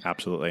way.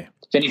 Absolutely.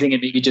 If anything,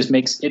 it maybe just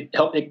makes it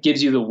help. It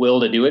gives you the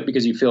will to do it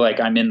because you feel like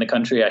I'm in the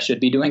country, I should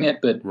be doing it.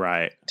 But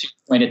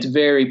it's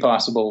very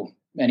possible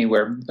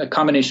anywhere. A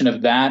combination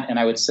of that, and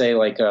I would say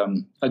like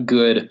a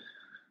good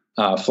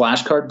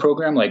flashcard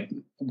program. Like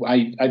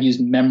I've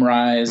used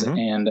Memrise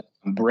and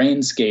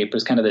Brainscape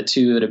as kind of the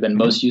two that have been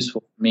most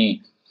useful for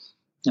me.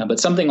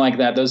 But something like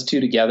that, those two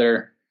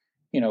together,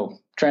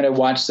 trying to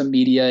watch some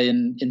media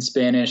in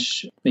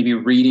Spanish, maybe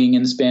reading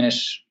in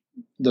Spanish.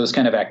 Those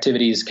kind of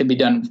activities can be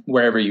done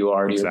wherever you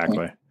are.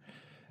 Exactly.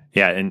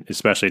 Yeah. And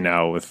especially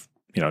now with,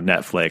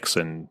 Netflix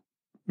and,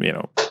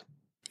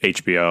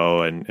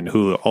 HBO and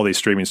Hulu, all these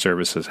streaming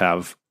services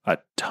have a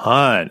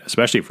ton,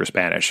 especially for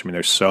Spanish. I mean,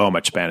 there's so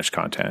much Spanish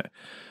content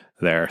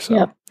there.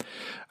 So,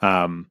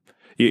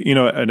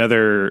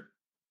 another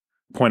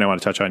point I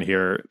want to touch on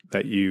here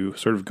that you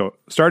sort of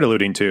start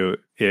alluding to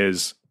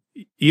is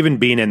even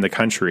being in the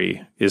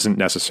country isn't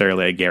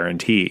necessarily a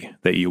guarantee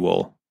that you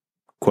will,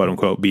 quote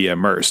unquote, be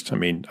immersed. I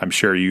mean, I'm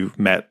sure you've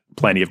met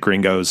plenty of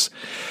gringos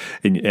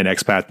and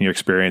expats in your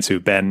experience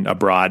who've been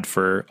abroad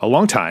for a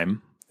long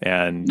time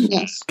and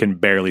Yes. can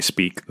barely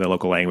speak the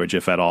local language,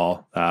 if at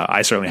all.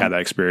 I certainly had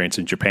that experience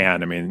in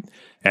Japan,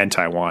 and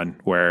Taiwan,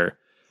 where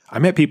I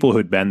met people who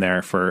had been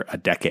there for a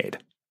decade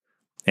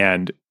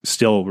and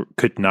still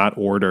could not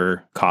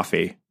order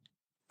coffee,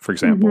 for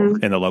example,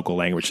 in the local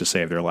language to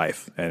save their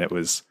life. And it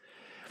was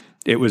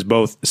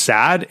both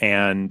sad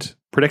and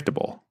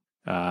predictable,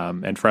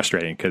 and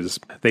frustrating, because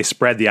they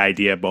spread the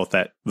idea both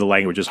that the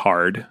language is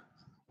hard,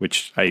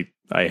 which I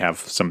have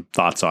some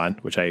thoughts on,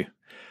 which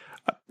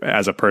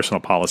as a personal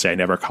policy, I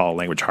never call a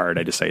language hard.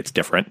 I just say it's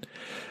different.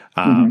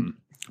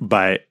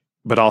 But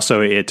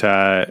also it,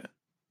 I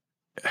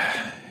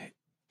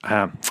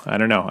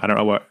don't know. I don't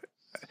know what,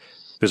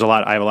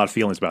 I have a lot of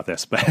feelings about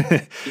this, but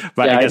yeah,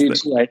 I guess I do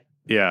too.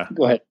 yeah.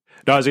 Go ahead.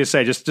 No, I was going to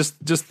say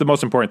just the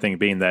most important thing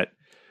being that,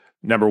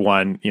 number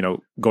one,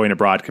 going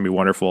abroad can be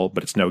wonderful,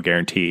 but it's no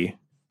guarantee.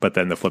 But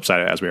then the flip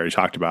side, as we already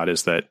talked about,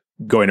 is that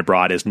going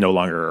abroad is no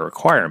longer a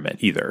requirement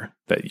either,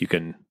 that you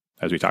can,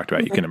 as we talked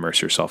about, you can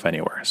immerse yourself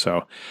anywhere.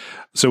 So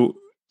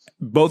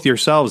both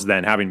yourselves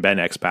then, having been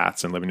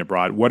expats and living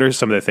abroad, what are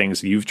some of the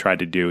things you've tried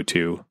to do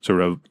to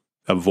sort of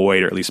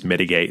avoid or at least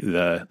mitigate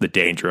the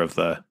danger of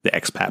the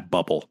expat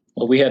bubble?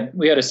 Well, we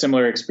had a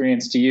similar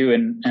experience to you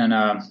in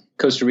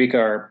Costa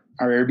Rica.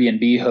 Our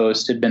Airbnb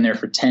host had been there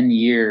for 10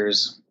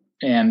 years.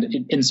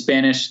 And in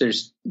Spanish,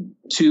 there's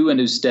tú and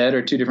usted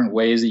are two different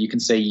ways that you can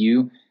say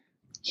you.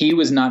 He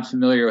was not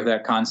familiar with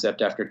that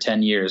concept after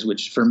 10 years,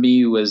 which for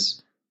me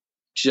was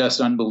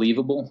just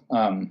unbelievable.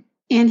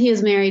 And he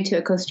was married to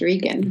a Costa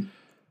Rican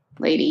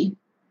lady.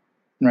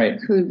 Right.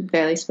 Who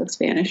barely spoke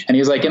Spanish. And he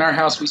was like, in our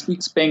house, we speak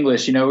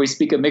Spanglish. We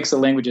speak a mix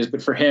of languages.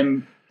 But for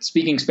him,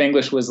 speaking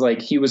Spanglish was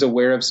like he was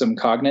aware of some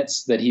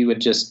cognates that he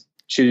would just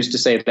choose to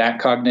say that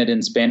cognate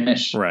in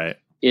Spanish. Right.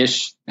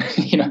 Ish.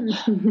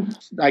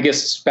 I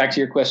guess back to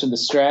your question, the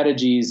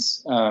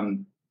strategies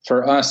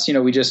for us,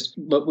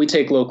 we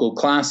take local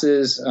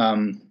classes.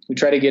 We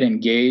try to get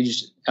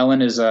engaged.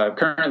 Ellen is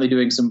currently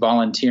doing some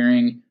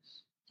volunteering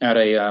at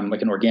a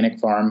like an organic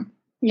farm.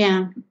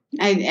 Yeah.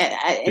 Is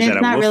it's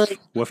that not really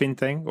woofing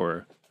thing,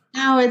 or?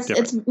 No, it's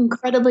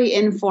incredibly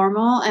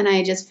informal, and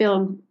I just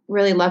feel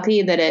really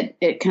lucky that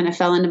it kind of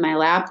fell into my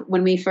lap.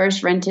 When we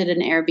first rented an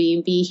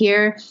Airbnb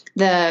here,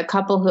 the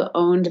couple who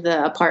owned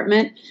the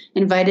apartment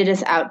invited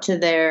us out to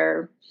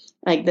their,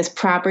 like, this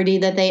property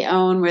that they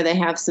own where they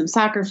have some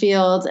soccer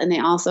fields, and they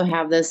also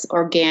have this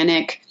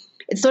organic,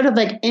 it's sort of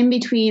like in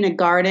between a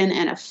garden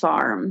and a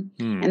farm.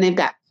 And they've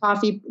got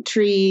coffee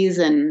trees,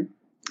 and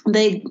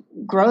they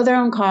grow their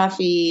own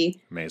coffee.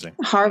 Amazing.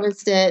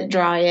 Harvest it,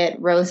 dry it,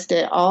 roast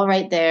it, all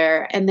right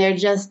there. And they're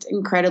just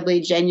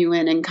incredibly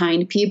genuine and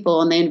kind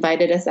people. And they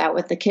invited us out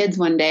with the kids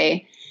one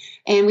day.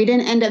 And we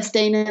didn't end up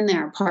staying in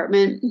their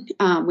apartment.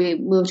 We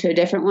moved to a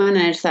different one. And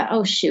I just thought,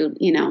 oh, shoot,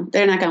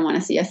 they're not going to want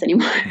to see us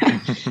anymore.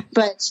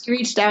 But she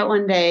reached out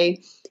one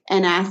day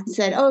and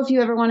said, oh, if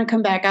you ever want to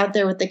come back out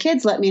there with the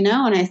kids, let me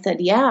know. And I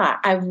said, yeah,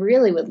 I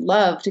really would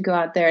love to go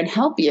out there and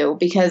help you,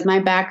 because my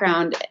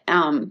background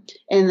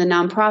in the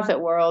nonprofit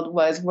world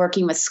was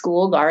working with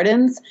school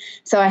gardens.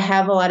 So I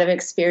have a lot of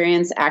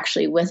experience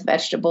actually with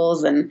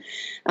vegetables. And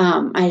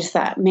I just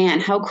thought,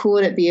 man, how cool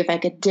would it be if I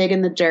could dig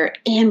in the dirt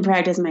and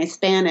practice my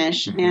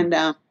Spanish? And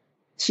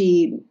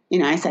she,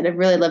 I said, I'd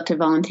really love to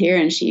volunteer.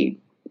 And she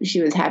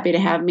was happy to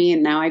have me.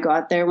 And now I go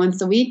out there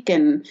once a week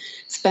and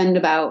spend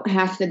about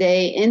half the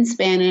day in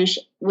Spanish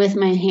with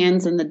my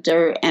hands in the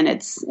dirt. And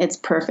it's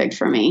perfect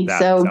for me. That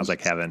so sounds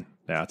like heaven.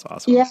 Yeah, that's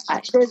awesome. Yeah,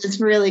 it's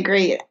really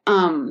great.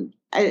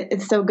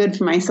 It's so good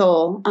for my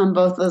soul on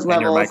both those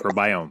levels. And your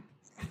microbiome.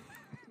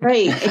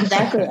 Right.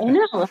 Exactly. I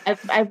know.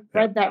 I've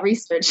read that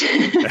research.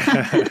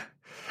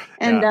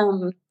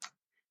 And,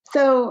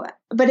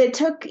 but it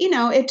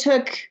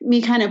took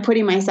me kind of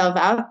putting myself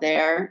out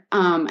there.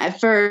 At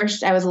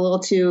first I was a little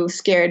too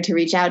scared to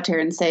reach out to her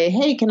and say,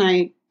 hey, can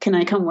I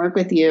come work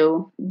with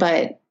you?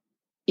 But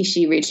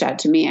she reached out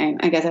to me.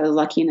 I guess I was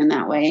lucky in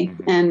that way.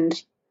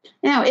 And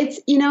now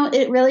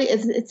it really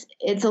is,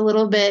 it's a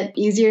little bit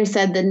easier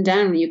said than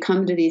done when you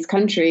come to these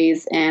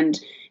countries, and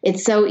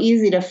it's so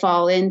easy to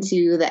fall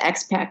into the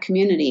expat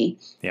community.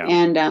 Yeah.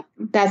 And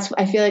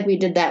I feel like we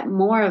did that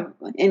more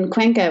in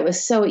Cuenca. It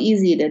was so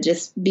easy to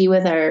just be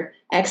with our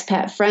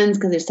expat friends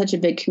because there's such a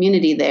big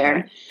community there.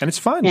 Right. And it's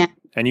fun. Yeah.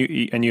 And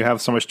you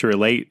have so much to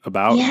relate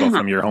about, both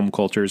from your home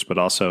cultures, but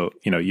also,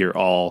 you're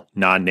all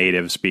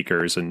non-native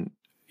speakers and,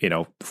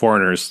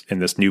 foreigners in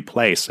this new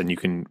place, and you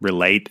can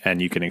relate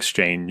and you can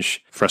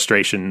exchange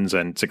frustrations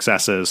and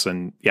successes.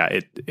 And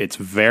it's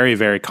very,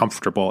 very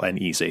comfortable and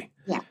easy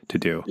to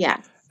do. Yeah.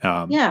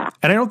 And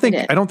I don't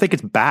think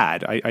it's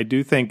bad. I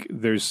do think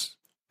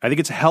I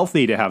think it's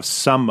healthy to have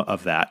some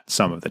of that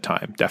some of the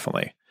time.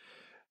 Definitely.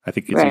 I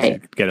think it's easy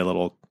to get a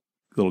little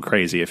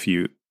crazy if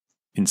you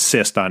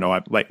insist on,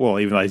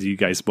 even as you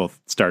guys both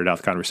started out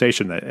the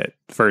conversation, that at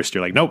first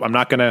you're like, nope, I'm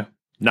not gonna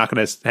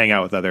hang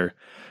out with other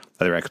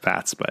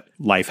expats, but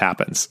life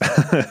happens.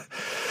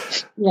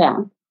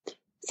 Yeah.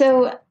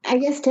 So I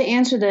guess to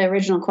answer the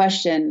original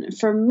question,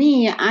 for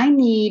me, I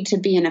need to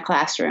be in a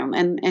classroom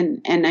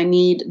and I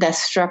need the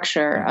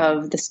structure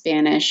of the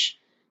Spanish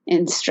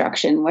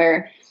instruction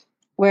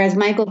whereas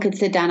Michael could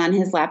sit down on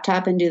his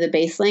laptop and do the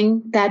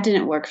baseling. That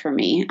didn't work for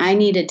me. I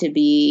needed to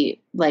be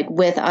like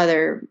with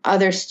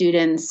other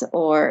students,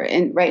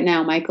 and right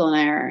now Michael and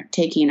I are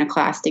taking a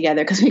class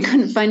together because we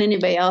couldn't find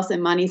anybody else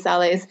in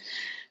Manizales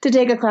to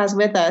take a class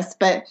with us.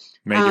 But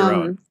made your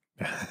own.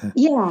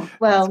 Yeah.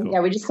 Well, cool.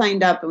 yeah, we just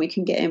signed up and we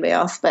couldn't get anybody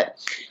else. But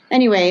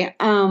anyway,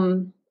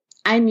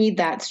 I need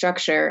that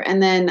structure.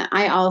 And then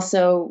I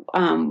also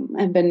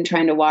have been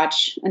trying to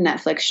watch a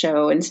Netflix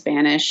show in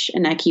Spanish,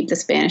 and I keep the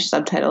Spanish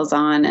subtitles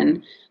on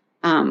and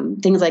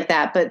things like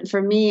that. But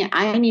for me,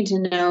 I need to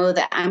know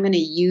that I'm going to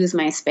use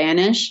my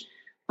Spanish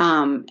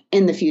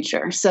in the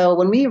future. So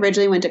when we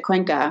originally went to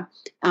Cuenca,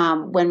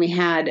 when we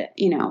had,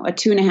 a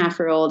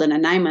 2.5-year-old and a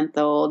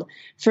 9-month-old,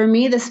 for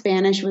me, the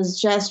Spanish was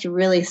just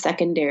really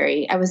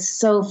secondary. I was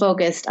so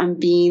focused on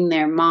being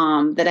their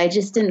mom that I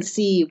just didn't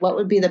see what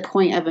would be the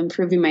point of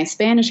improving my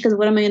Spanish, because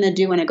what am I going to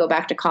do when I go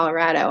back to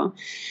Colorado?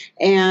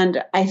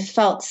 And I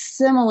felt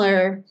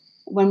similar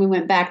when we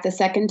went back the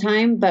second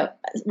time, but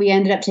we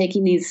ended up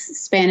taking these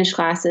Spanish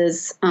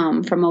classes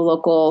from a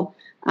local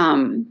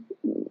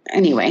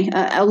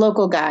a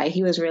local guy.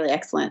 He was really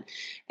excellent.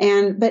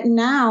 But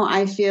now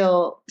I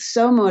feel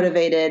so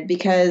motivated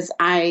because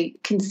I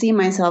can see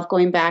myself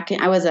going back.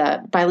 I was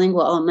a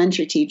bilingual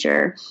elementary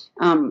teacher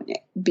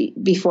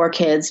before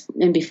kids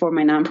and before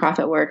my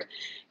nonprofit work.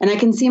 And I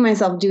can see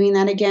myself doing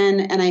that again.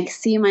 And I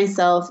see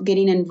myself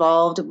getting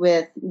involved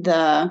with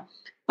the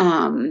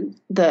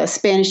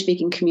Spanish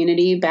speaking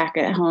community back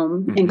at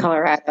home in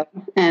Colorado.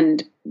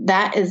 And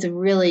that is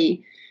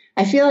really,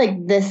 I feel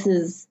like this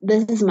is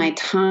my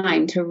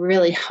time to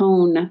really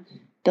hone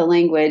the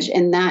language.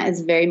 And that is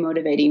very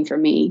motivating for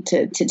me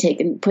to take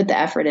and put the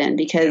effort in,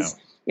 because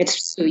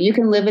it's true. You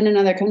can live in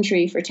another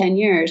country for 10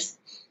 years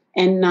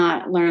and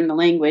not learn the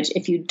language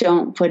if you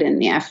don't put in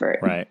the effort.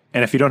 Right.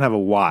 And if you don't have a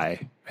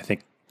why, I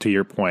think to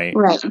your point,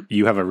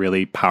 you have a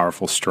really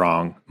powerful,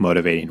 strong,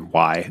 motivating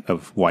why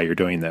of why you're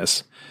doing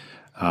this,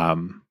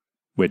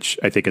 which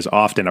I think is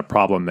often a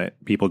problem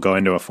that people go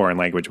into a foreign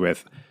language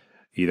with.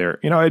 Either,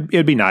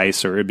 it'd be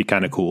nice, or it'd be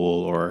kind of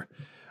cool, or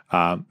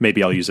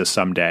maybe I'll use this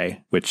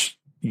someday, which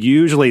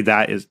usually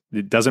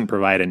it doesn't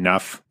provide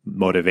enough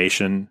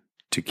motivation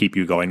to keep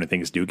you going when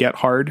things do get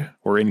hard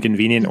or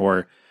inconvenient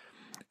or,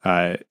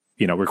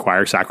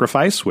 require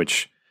sacrifice,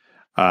 which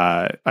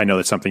I know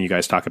that's something you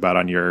guys talk about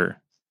on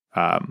your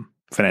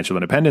financial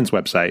independence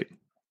website,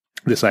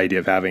 this idea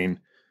of having,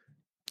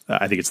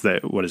 I think it's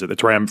the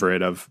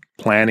triumvirate of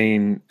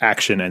planning,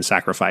 action, and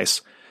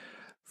sacrifice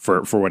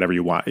for whatever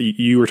you want.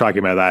 You were talking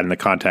about that in the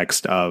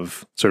context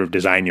of sort of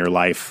design your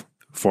life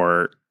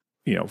for,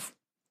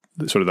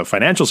 sort of the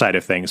financial side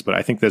of things, but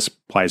I think this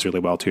applies really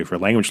well too for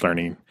language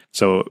learning.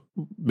 So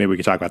maybe we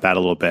could talk about that a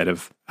little bit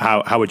of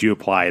how would you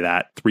apply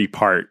that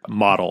 3-part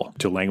model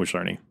to language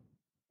learning?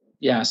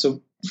 Yeah.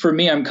 So for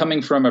me, I'm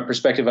coming from a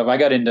perspective of, I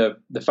got into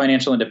the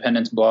financial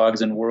independence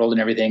blogs and world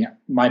and everything.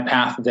 My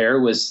path there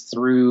was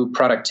through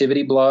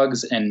productivity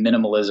blogs and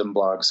minimalism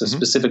blogs. So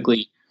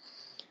specifically,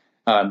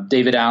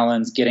 David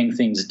Allen's Getting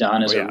Things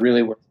Done is a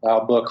really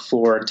worthwhile book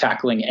for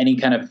tackling any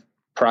kind of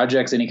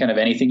projects, any kind of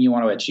anything you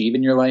want to achieve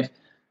in your life.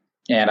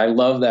 And I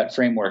love that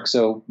framework.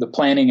 So the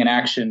planning and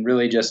action,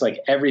 really just like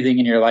everything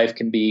in your life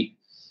can be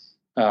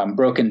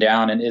broken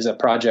down and is a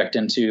project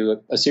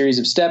into a series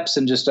of steps,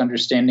 and just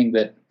understanding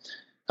that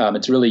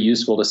it's really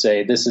useful to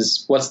say,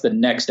 what's the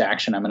next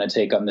action I'm going to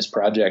take on this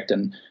project?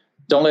 And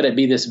don't let it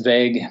be this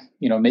vague,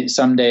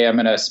 someday I'm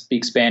going to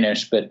speak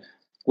Spanish, but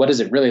what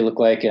does it really look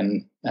like?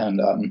 And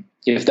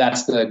if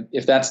that's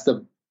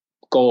the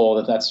goal,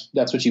 if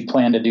that's what you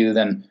plan to do,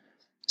 then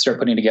start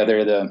putting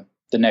together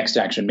the next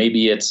action.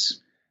 Maybe it's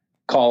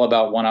call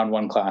about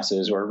one-on-one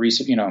classes, or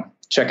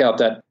check out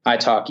that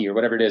italki or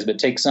whatever it is, but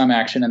take some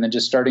action and then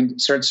just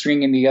start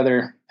stringing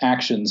together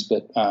actions.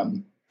 But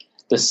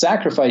the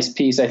sacrifice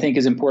piece, I think,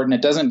 is important.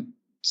 It doesn't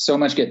so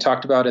much get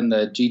talked about in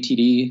the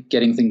GTD,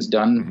 Getting Things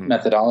Done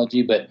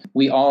methodology, but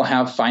we all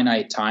have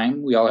finite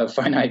time. We all have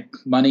finite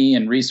money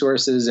and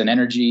resources and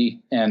energy,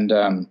 and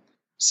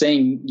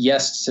saying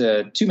yes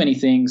to too many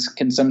things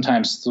can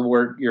sometimes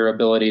thwart your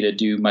ability to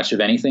do much of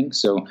anything.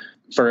 So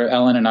for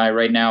Ellen and I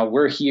right now,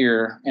 we're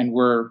here and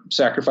we're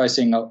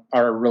sacrificing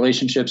our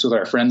relationships with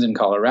our friends in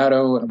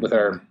Colorado and with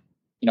our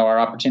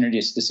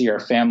opportunities to see our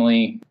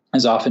family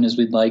as often as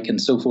we'd like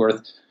and so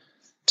forth,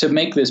 to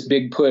make this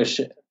big push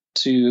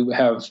to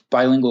have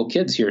bilingual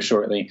kids here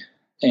shortly.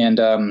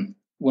 And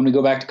when we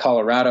go back to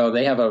Colorado,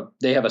 they have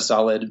a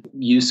solid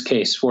use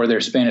case for their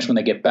Spanish when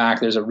they get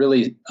back. There's a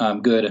really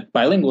good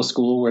bilingual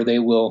school where they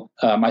will,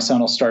 my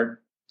son will start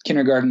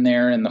kindergarten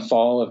there in the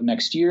fall of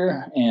next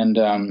year. And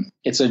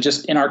it's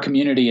just in our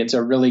community, it's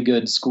a really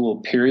good school,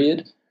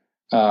 period.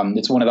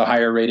 It's one of the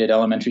higher rated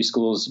elementary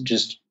schools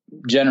just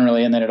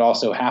generally. And then it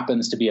also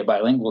happens to be a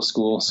bilingual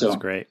school. So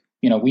that's great.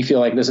 We feel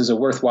like this is a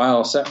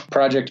worthwhile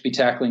project to be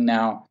tackling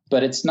now,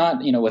 but it's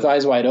not, with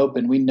eyes wide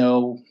open. We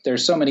know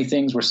there's so many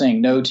things we're saying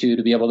no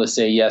to be able to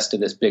say yes to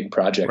this big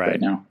project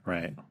right now.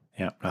 Right.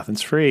 Yeah.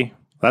 Nothing's free.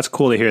 That's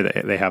cool to hear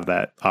that they have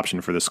that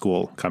option for the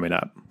school coming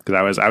up. Because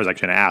I was actually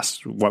going to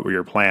ask, what were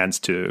your plans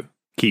to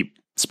keep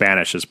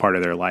Spanish as part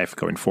of their life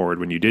going forward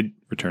when you did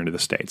return to the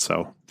States?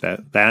 So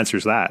that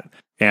answers that.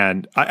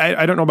 And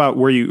I don't know about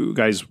where you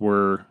guys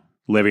were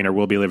living or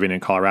will be living in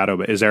Colorado,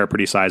 but is there a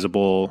pretty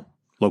sizable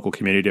local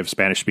community of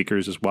Spanish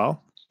speakers as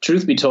well?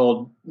 Truth be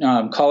told,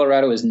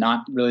 Colorado is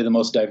not really the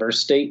most diverse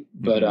state,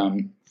 but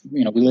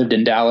we lived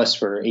in Dallas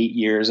for 8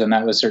 years, and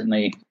that was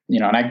certainly,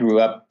 and I grew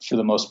up for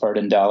the most part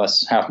in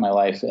Dallas half my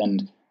life,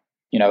 and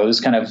it was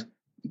kind of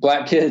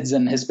Black kids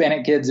and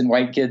Hispanic kids and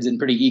white kids in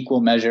pretty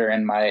equal measure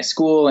in my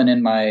school and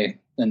in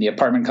the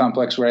apartment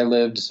complex where I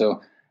lived.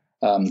 So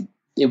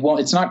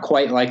it's not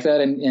quite like that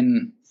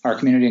in our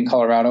community in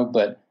Colorado,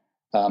 but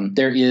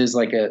there is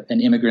like an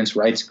immigrants'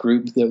 rights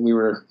group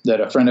that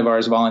a friend of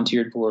ours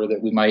volunteered for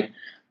that we might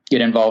get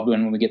involved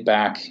in when we get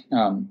back.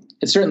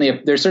 There's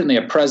certainly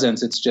a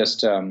presence. It's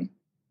just going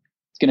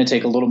to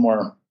take a little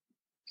more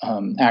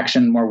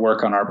action, more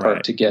work on our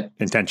part to get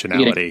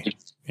intentionality.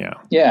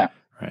 Yeah.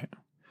 Right.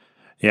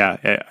 Yeah.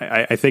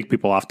 I think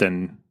people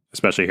often,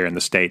 especially here in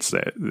the States,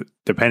 that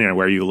depending on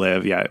where you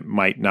live, it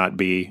might not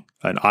be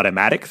an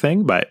automatic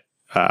thing, but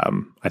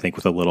I think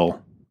with a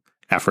little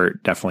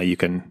effort, definitely you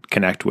can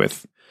connect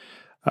with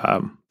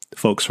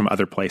folks from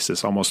other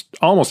places,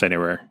 almost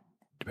anywhere,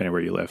 depending on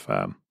where you live.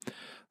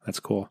 That's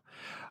cool.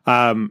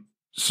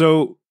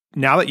 So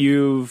now that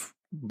you've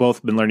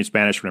both been learning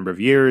Spanish for a number of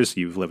years,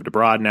 you've lived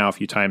abroad now a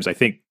few times. I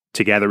think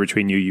together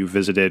between you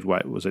visited,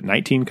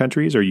 19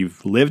 countries, or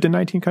you've lived in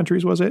 19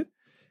 countries, was it?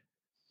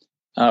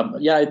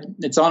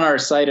 It's on our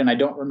site, and I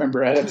don't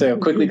remember. I have to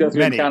quickly go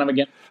through and count them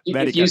again.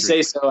 If you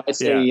say so, I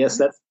say yes,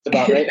 that's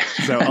about right.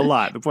 So a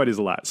lot. The point is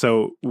a lot.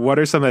 So what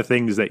are some of the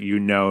things that you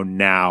know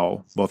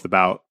now, both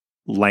about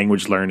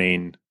language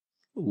learning,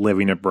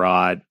 living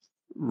abroad,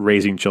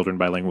 raising children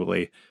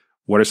bilingually?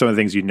 What are some of the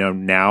things you know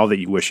now that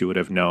you wish you would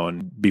have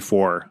known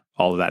before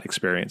all of that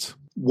experience?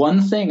 One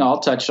thing I'll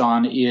touch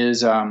on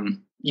is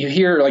you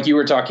hear, like you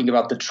were talking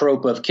about, the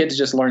trope of kids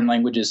just learn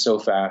languages so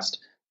fast.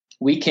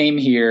 We came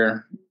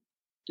here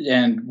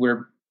and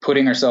we're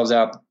putting ourselves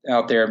out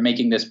there,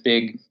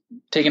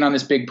 taking on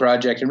this big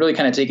project and really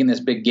kind of taking this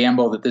big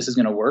gamble that this is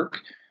going to work.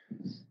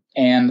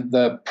 And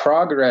the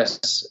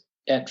progress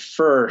at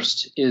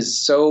first is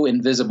so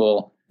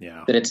invisible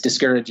that it's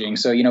discouraging.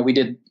 So, we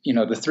did,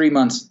 the 3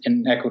 months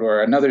in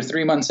Ecuador, another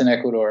 3 months in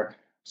Ecuador,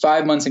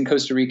 5 months in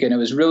Costa Rica. And it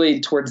was really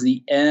towards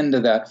the end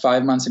of that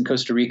 5 months in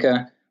Costa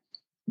Rica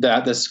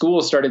that the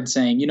school started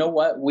saying, you know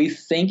what, we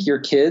think your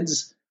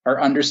kids are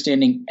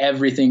understanding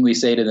everything we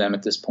say to them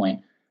at this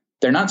point.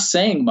 They're not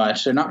saying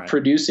much. They're not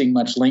producing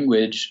much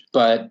language,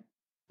 but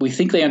we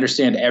think they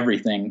understand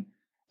everything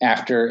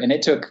after. And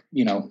it took,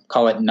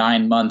 call it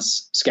 9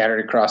 months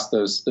scattered across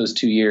those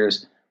 2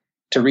 years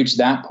to reach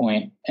that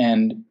point.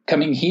 And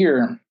coming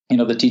here,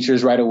 the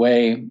teachers right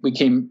away, we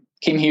came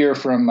here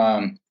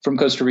from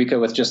Costa Rica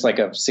with just like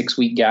a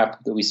 6-week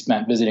gap that we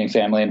spent visiting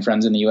family and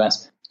friends in the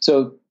U.S.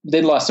 So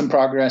they'd lost some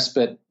progress,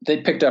 but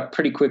they'd picked up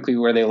pretty quickly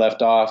where they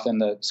left off. And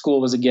the school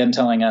was again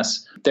telling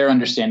us they're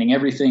understanding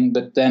everything.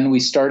 But then we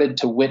started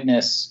to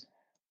witness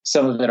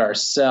some of it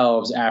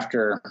ourselves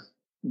after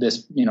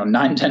this,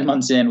 9-10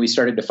 months in, we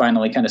started to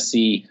finally kind of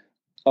see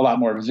a lot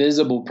more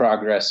visible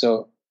progress.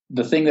 So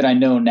the thing that I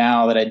know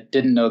now that I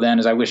didn't know then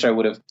is I wish I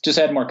would have just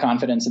had more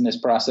confidence in this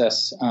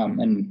process.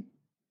 And,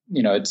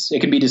 it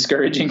can be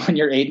discouraging when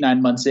you're 8-9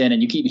 months in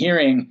and you keep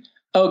hearing,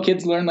 oh,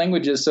 kids learn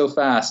languages so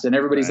fast. And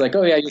everybody's like,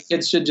 oh, yeah, your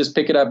kids should just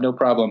pick it up. No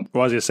problem.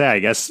 Well, I was going to say, I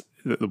guess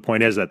the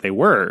point is that they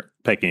were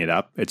picking it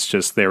up. It's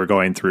just they were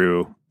going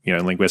through,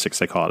 in linguistics,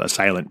 they call it a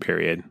silent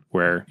period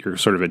where you're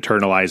sort of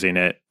internalizing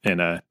it in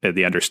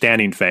the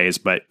understanding phase.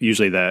 But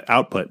usually the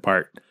output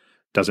part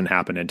doesn't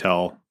happen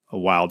until a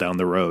while down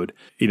the road.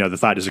 The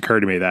thought just occurred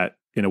to me that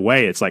in a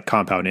way, it's like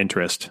compound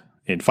interest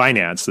in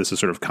finance. This is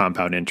sort of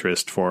compound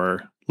interest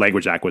for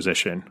language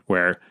acquisition,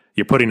 where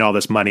you're putting all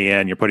this money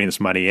in,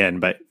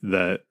 but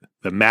the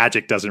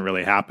magic doesn't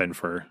really happen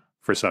for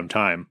some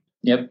time.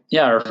 Yep.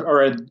 Yeah.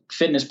 Or a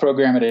fitness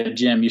program at a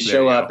gym. You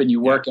show up and you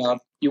work out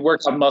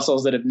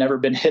muscles that have never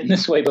been hit in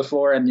this way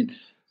before. And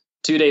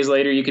 2 days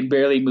later, you can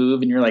barely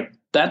move and you're like,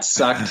 that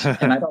sucked.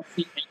 And I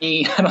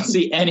don't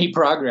see any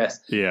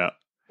progress. Yeah.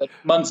 But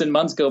months and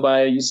months go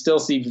by, you still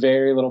see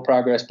very little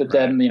progress. But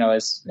then,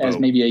 as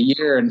maybe a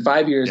year and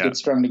 5 years get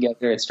strung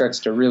together, it starts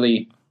to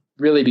really,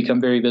 really become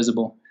very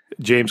visible.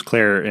 James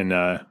Clear in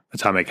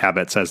Atomic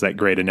Habits says that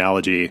great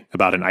analogy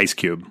about an ice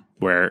cube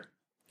where,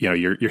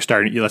 you're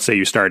starting, let's say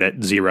you start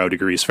at 0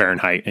 degrees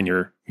Fahrenheit and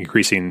you're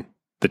increasing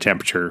the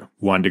temperature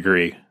 1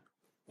 degree,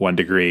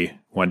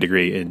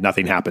 and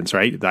nothing happens,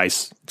 right? The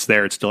ice, it's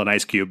there, it's still an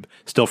ice cube,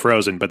 still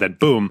frozen, but then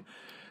boom,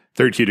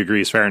 32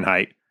 degrees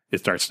Fahrenheit, it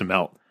starts to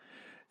melt.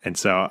 And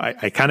so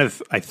I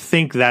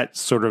think that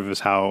sort of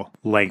is how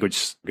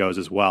language goes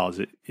as well. Is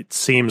it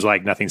seems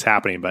like nothing's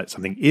happening, but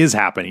something is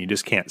happening. You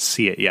just can't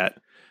see it yet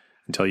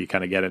until you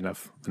kind of get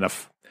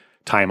enough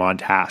time on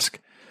task.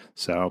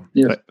 So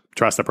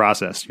trust the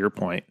process, to your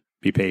point,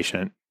 be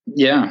patient,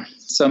 Yeah.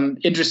 Some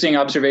interesting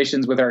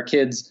observations with our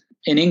kids.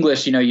 In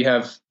English, you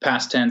have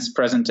past tense,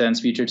 present tense,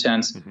 future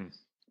tense,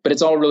 but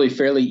it's all really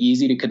fairly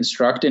easy to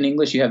construct in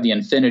English. You have the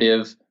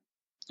infinitive.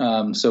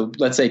 So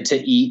let's say to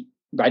eat,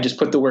 I just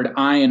put the word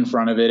I in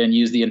front of it and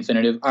use the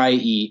infinitive I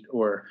eat,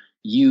 or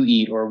you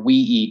eat, or we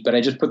eat. But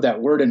I just put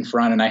that word in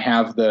front and I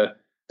have the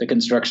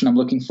construction I'm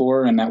looking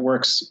for, and that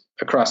works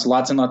across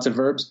lots and lots of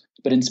verbs.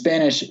 But in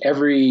Spanish,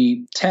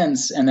 every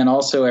tense and then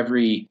also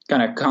every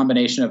kind of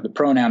combination of the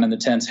pronoun and the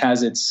tense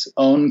has its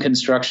own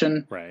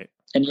construction. Right.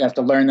 And you have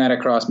to learn that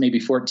across maybe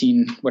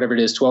 14, whatever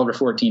it is, 12 or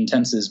 14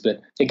 tenses.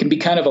 But it can be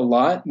kind of a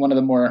lot. One of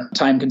the more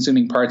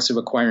time-consuming parts of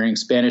acquiring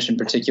Spanish in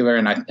particular,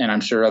 and I'm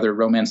sure other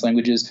Romance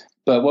languages.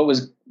 But what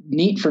was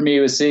neat for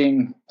me was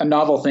seeing, a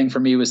novel thing for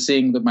me was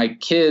seeing that my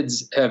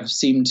kids have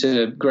seemed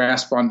to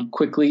grasp on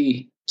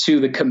quickly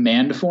to the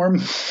command form,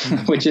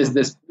 which is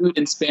this mood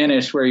in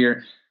Spanish where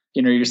you're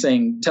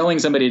telling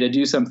somebody to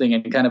do something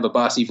in kind of a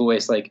bossy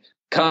voice, like,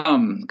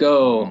 come,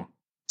 go,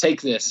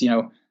 take this,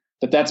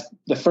 But that's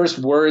the first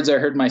words I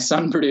heard my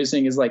son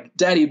producing is like,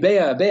 Daddy,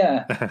 bea,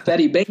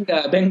 Daddy,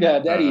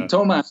 venga, Daddy,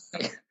 toma.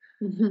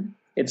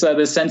 It's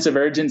this sense of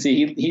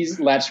urgency. He's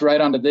latched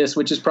right onto this,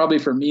 which is probably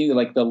for me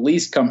like the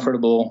least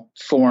comfortable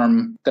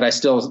form that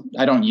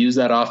I don't use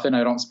that often.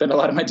 I don't spend a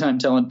lot of my time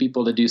telling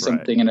people to do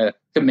something in a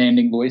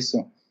commanding voice.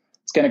 So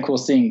it's kind of cool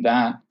seeing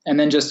that. And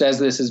then just as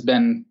this has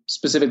been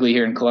specifically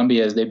here in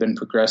Colombia, as they've been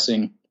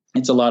progressing,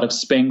 it's a lot of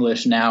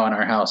Spanglish now in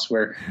our house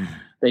where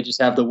they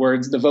just have the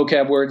words, the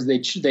vocab words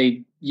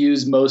they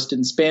use most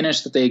in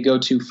Spanish that they go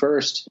to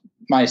first.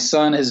 My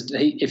son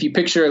if you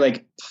picture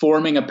like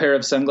forming a pair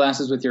of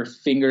sunglasses with your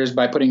fingers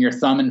by putting your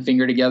thumb and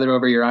finger together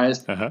over your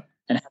eyes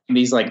and having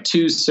these like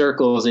two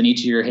circles in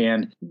each of your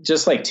hand.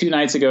 Just like 2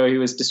 nights ago, he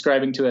was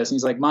describing to us, and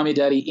he's like, Mommy,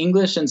 Daddy,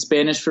 English and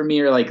Spanish for me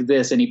are like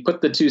this. And he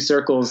put the two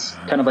circles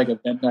kind of like a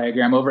Venn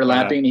diagram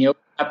overlapping. And he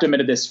overlapped them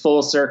into this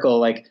full circle.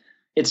 Like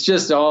it's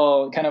just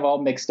all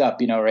mixed up,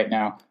 right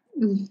now.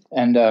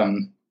 And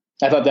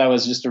I thought that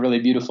was just a really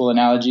beautiful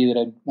analogy that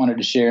I wanted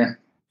to share.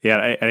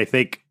 Yeah, I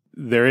think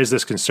there is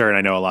this concern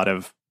I know a lot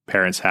of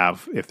parents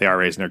have if they are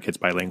raising their kids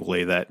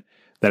bilingually that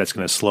it's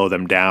going to slow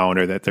them down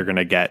or that they're going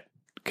to get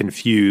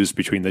confused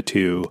between the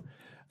two.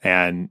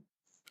 And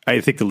I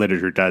think the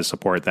literature does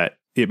support that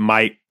it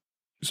might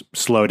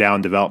slow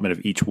down development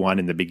of each one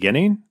in the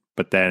beginning,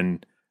 but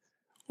then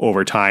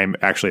over time,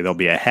 actually, they'll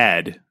be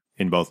ahead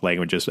in both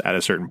languages at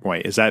a certain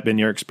point. Has that been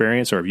your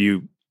experience, or have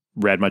you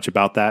read much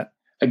about that?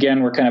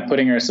 Again, we're kind of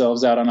putting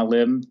ourselves out on a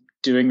limb,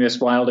 doing this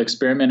wild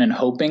experiment and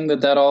hoping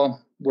that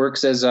all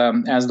works as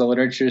the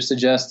literature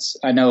suggests.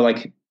 I know,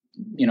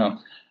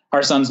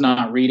 our son's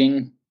not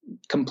reading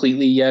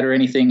completely yet or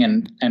anything,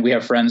 and we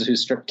have friends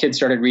whose kids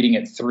started reading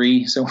at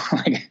 3, so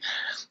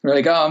we're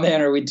like, oh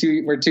man,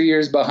 we're 2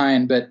 years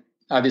behind. But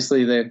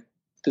obviously, at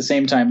the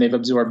same time, they've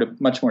absorbed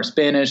much more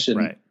Spanish, and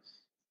right.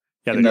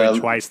 Yeah, they're doing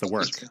twice the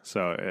work.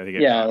 So I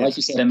think like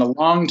you said, in the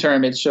long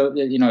term, it showed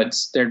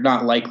that they're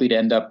not likely to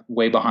end up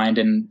way behind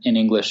in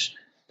English.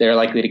 They're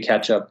likely to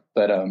catch up,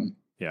 but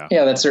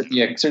that's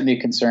certainly a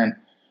concern.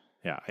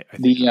 Yeah, I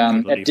think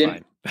at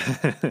dinner,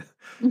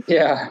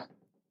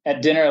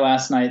 at dinner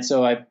last night.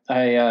 So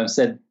I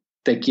said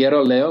 "Te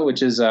quiero, Leo,"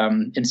 which is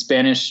in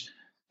Spanish.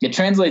 It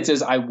translates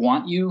as "I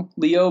want you,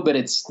 Leo," but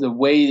it's the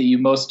way that you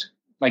most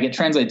it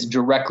translates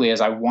directly as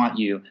 "I want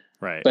you."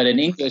 Right. But in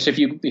English, if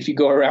you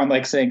go around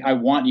like saying "I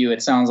want you,"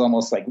 it sounds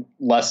almost like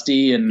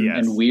lusty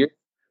and weird.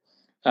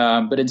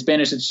 But in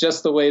Spanish, it's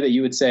just the way that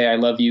you would say "I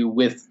love you"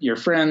 with your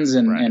friends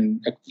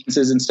and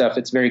acquaintances and stuff.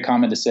 It's very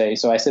common to say.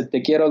 So I said "Te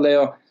quiero,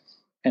 Leo,"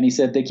 and he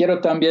said "Te quiero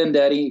también,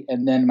 Daddy."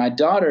 And then my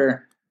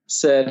daughter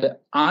said,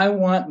 "I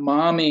want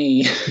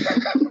mommy."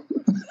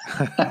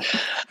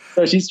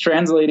 So she's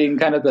translating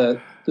kind of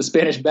the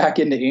Spanish back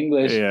into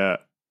English. Yeah,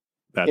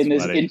 that's in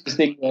this funny.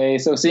 Interesting way.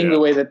 So seeing the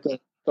way that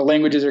the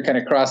languages are kind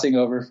of crossing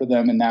over for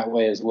them in that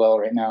way as well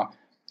right now.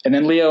 And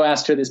then Leo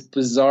asked her this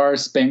bizarre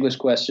Spanglish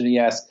question. He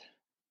asked,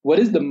 "What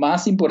is the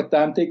más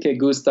importante que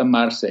gusta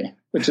amarse?"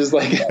 Which is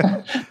like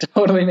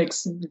totally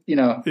makes,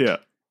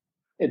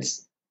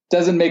 it's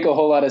doesn't make a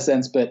whole lot of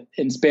sense, but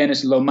in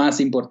Spanish, lo más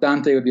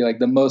importante would be like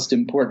the most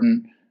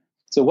important.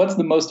 So what's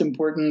the most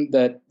important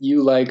that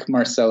you like,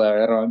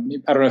 Marcella? I don't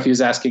know if he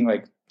was asking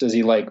like, does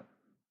he like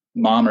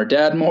mom or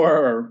dad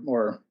more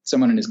or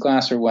someone in his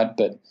class or what,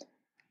 but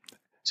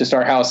just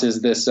our house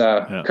is this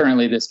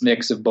currently this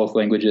mix of both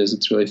languages.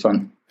 It's really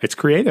fun. It's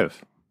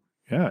creative.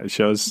 Yeah, it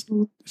shows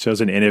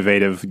an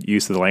innovative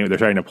use of the language. They're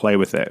trying to play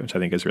with it, which I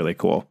think is really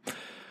cool.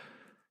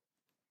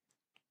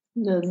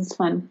 No, this is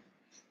fun.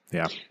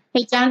 Yeah.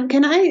 Hey, John,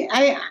 can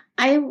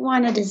I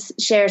wanted to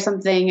share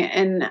something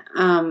and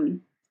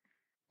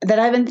that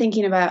I've been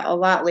thinking about a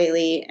lot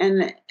lately,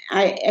 and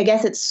I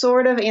guess it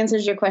sort of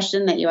answers your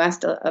question that you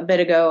asked a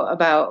bit ago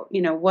about,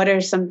 what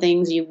are some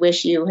things you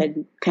wish you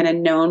had kind of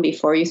known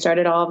before you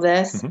started all of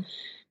this? Mm-hmm.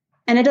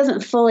 And it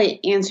doesn't fully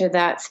answer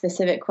that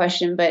specific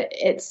question, but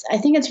I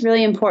think it's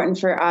really important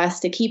for us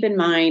to keep in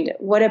mind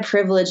what a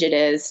privilege it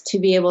is to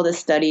be able to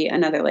study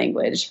another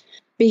language.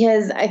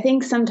 Because I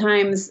think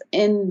sometimes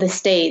in the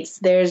States,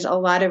 there's a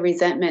lot of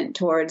resentment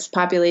towards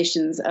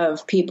populations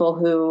of people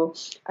who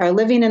are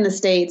living in the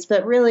States,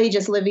 but really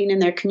just living in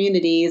their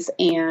communities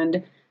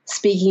and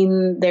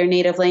speaking their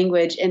native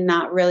language and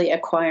not really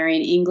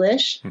acquiring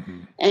English.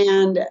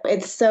 And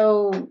it's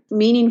so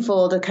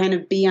meaningful to kind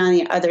of be on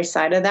the other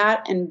side of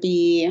that and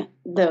be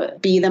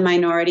the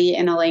minority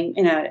in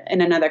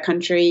another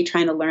country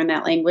trying to learn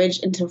that language,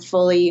 and to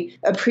fully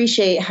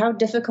appreciate how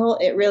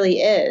difficult it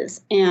really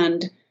is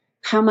and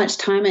how much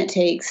time it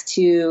takes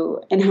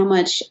and how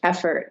much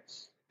effort.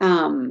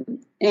 There's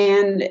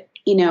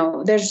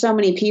so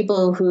many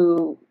people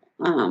who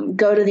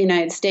go to the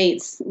United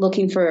States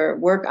looking for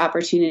work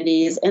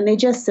opportunities, and they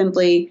just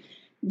simply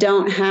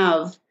don't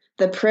have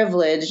the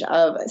privilege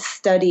of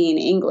studying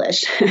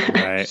English.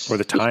 Right. Or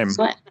the time.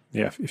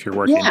 Yeah. If you're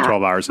working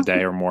 12 hours a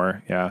day or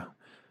more. Yeah.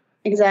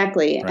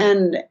 Exactly. Right.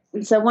 And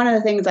so one of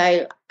the things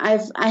I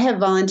have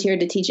volunteered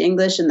to teach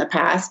English in the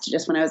past,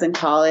 just when I was in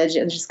college.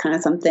 It was just kind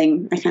of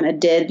something I kind of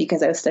did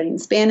because I was studying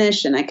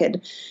Spanish and I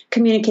could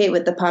communicate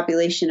with the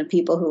population of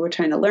people who were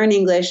trying to learn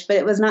English, but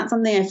it was not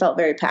something I felt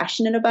very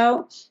passionate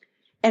about.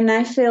 And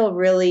I feel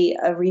really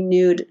a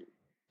renewed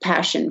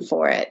passion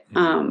for it.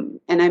 And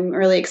I'm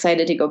really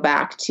excited to go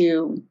back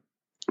to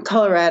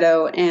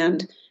Colorado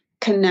and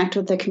connect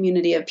with the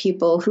community of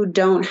people who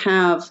don't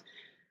have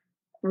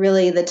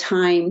really the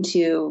time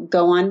to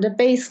go on to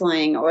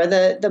Baselang or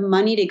the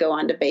money to go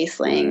on to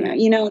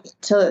Baselang,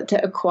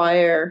 to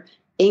acquire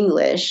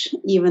English,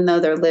 even though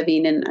they're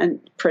living in a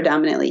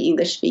predominantly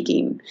English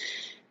speaking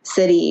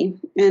city.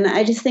 And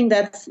I just think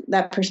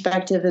that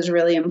perspective is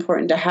really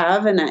important to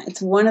have. And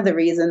it's one of the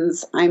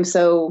reasons I'm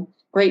so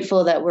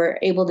grateful that we're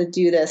able to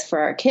do this for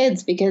our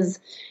kids, because,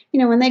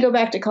 when they go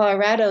back to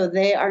Colorado,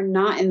 they are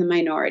not in the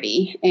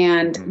minority,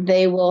 and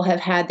they will have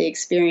had the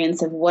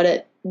experience of what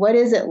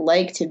is it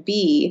like to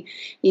be,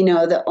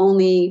 the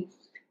only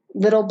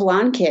little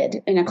blonde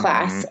kid in a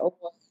class, or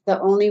the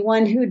only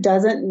one who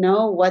doesn't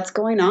know what's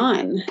going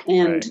on.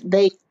 And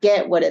they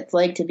get what it's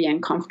like to be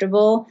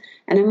uncomfortable.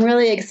 And I'm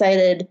really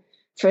excited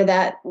for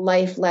that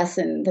life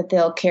lesson that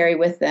they'll carry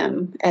with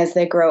them as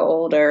they grow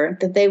older,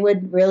 that they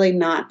would really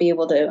not be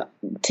able to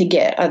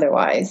get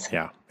otherwise.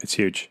 Yeah, it's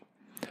huge.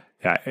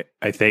 Yeah,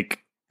 I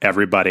think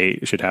everybody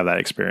should have that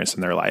experience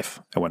in their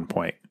life at one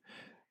point,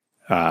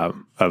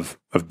 of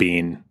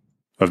being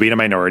a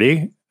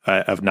minority,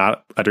 of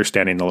not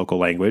understanding the local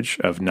language,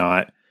 of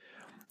not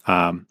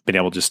being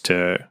able just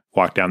to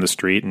walk down the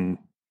street and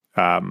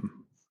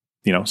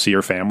see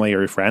your family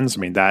or your friends.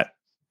 I mean, that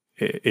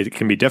it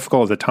can be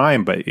difficult at the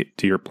time, but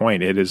to your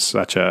point, it is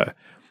such a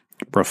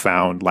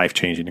profound,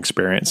 life-changing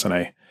experience,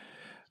 and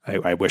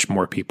I wish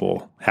more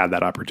people had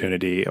that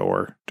opportunity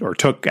or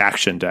took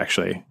action to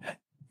actually,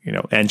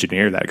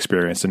 engineer that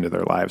experience into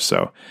their lives.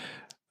 So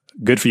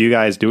good for you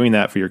guys doing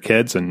that for your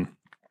kids. And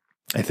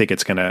I think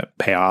it's going to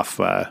pay off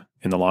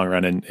in the long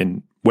run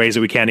in ways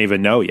that we can't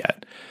even know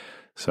yet.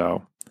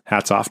 So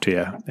hats off to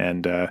you.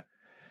 And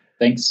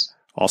thanks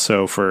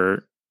also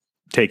for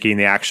taking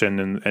the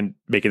action and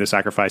making the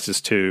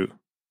sacrifices to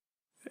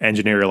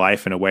engineer your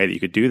life in a way that you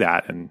could do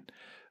that. And,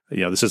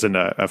 this isn't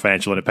a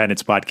financial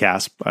independence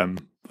podcast.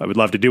 I would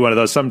love to do one of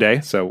those someday.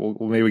 So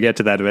we'll maybe get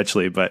to that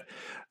eventually, but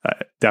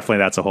definitely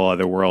that's a whole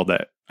other world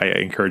that I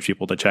encourage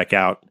people to check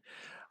out.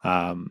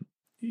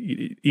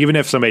 Even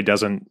if somebody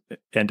doesn't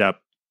end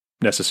up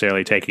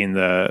necessarily taking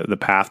the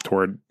path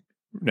toward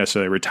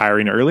necessarily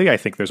retiring early, I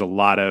think there's a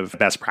lot of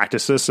best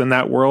practices in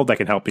that world that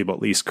can help people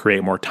at least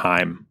create more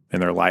time in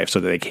their life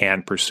so that they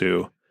can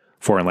pursue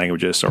foreign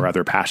languages or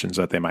other passions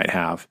that they might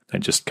have,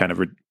 and just kind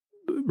of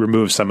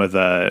remove some of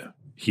the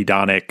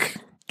hedonic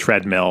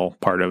treadmill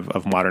part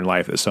of modern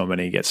life that so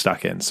many get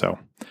stuck in. So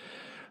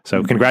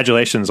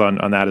congratulations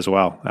on that as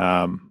well.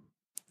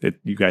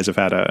 You guys have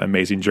had an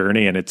amazing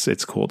journey, and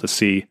it's cool to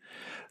see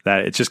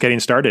that it's just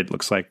getting started,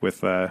 looks like, with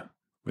the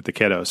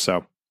kiddos.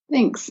 So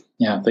thanks.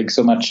 Yeah. Thanks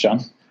so much, John.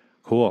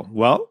 Cool.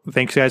 Well,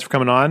 thanks guys for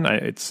coming on.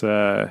 It's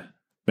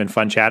been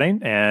fun chatting,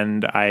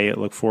 and I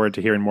look forward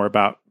to hearing more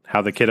about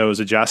how the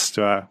kiddos adjust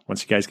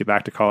once you guys get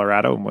back to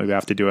Colorado, and maybe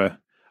have to do a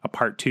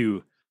part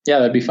 2. Yeah,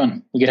 that'd be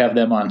fun. We could have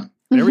them on.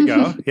 There we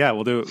go. Yeah,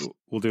 we'll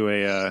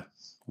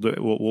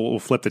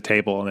flip the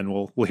table, and then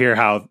we'll hear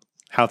how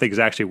things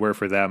actually were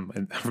for them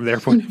and from their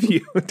point of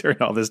view during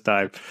all this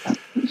time.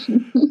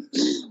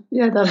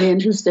 Yeah, that'd be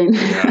interesting.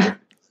 Yeah.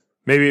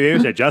 Maybe we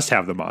should just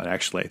have them on,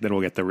 actually. Then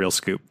we'll get the real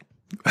scoop.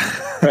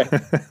 Right.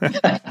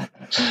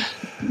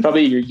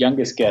 Probably your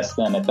youngest guest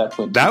then at that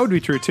point. That would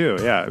be true too.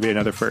 Yeah, it'd be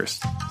another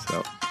first.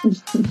 So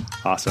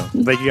awesome.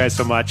 Thank you guys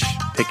so much.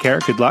 Take care.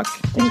 Good luck.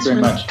 Thanks very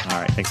much. All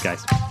right. Thanks,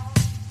 guys.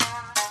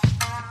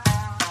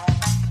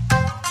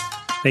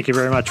 Thank you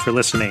very much for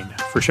listening.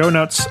 For show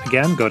notes,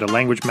 again, go to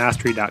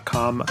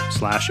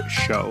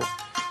languagemastery.com/show.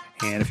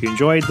 And if you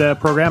enjoyed the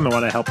program and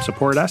want to help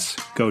support us,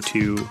 go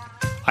to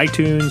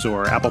iTunes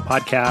or Apple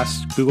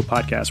Podcasts, Google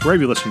Podcasts,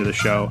 wherever you listen to the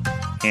show,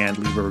 and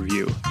leave a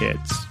review.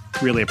 It's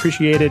really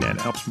appreciated, and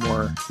it helps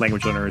more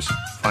language learners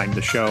find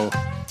the show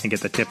and get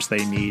the tips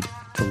they need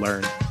to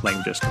learn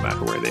languages no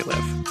matter where they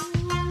live.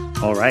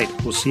 All right.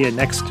 We'll see you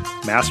next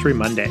Mastery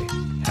Monday.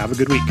 Have a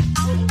good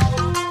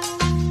week.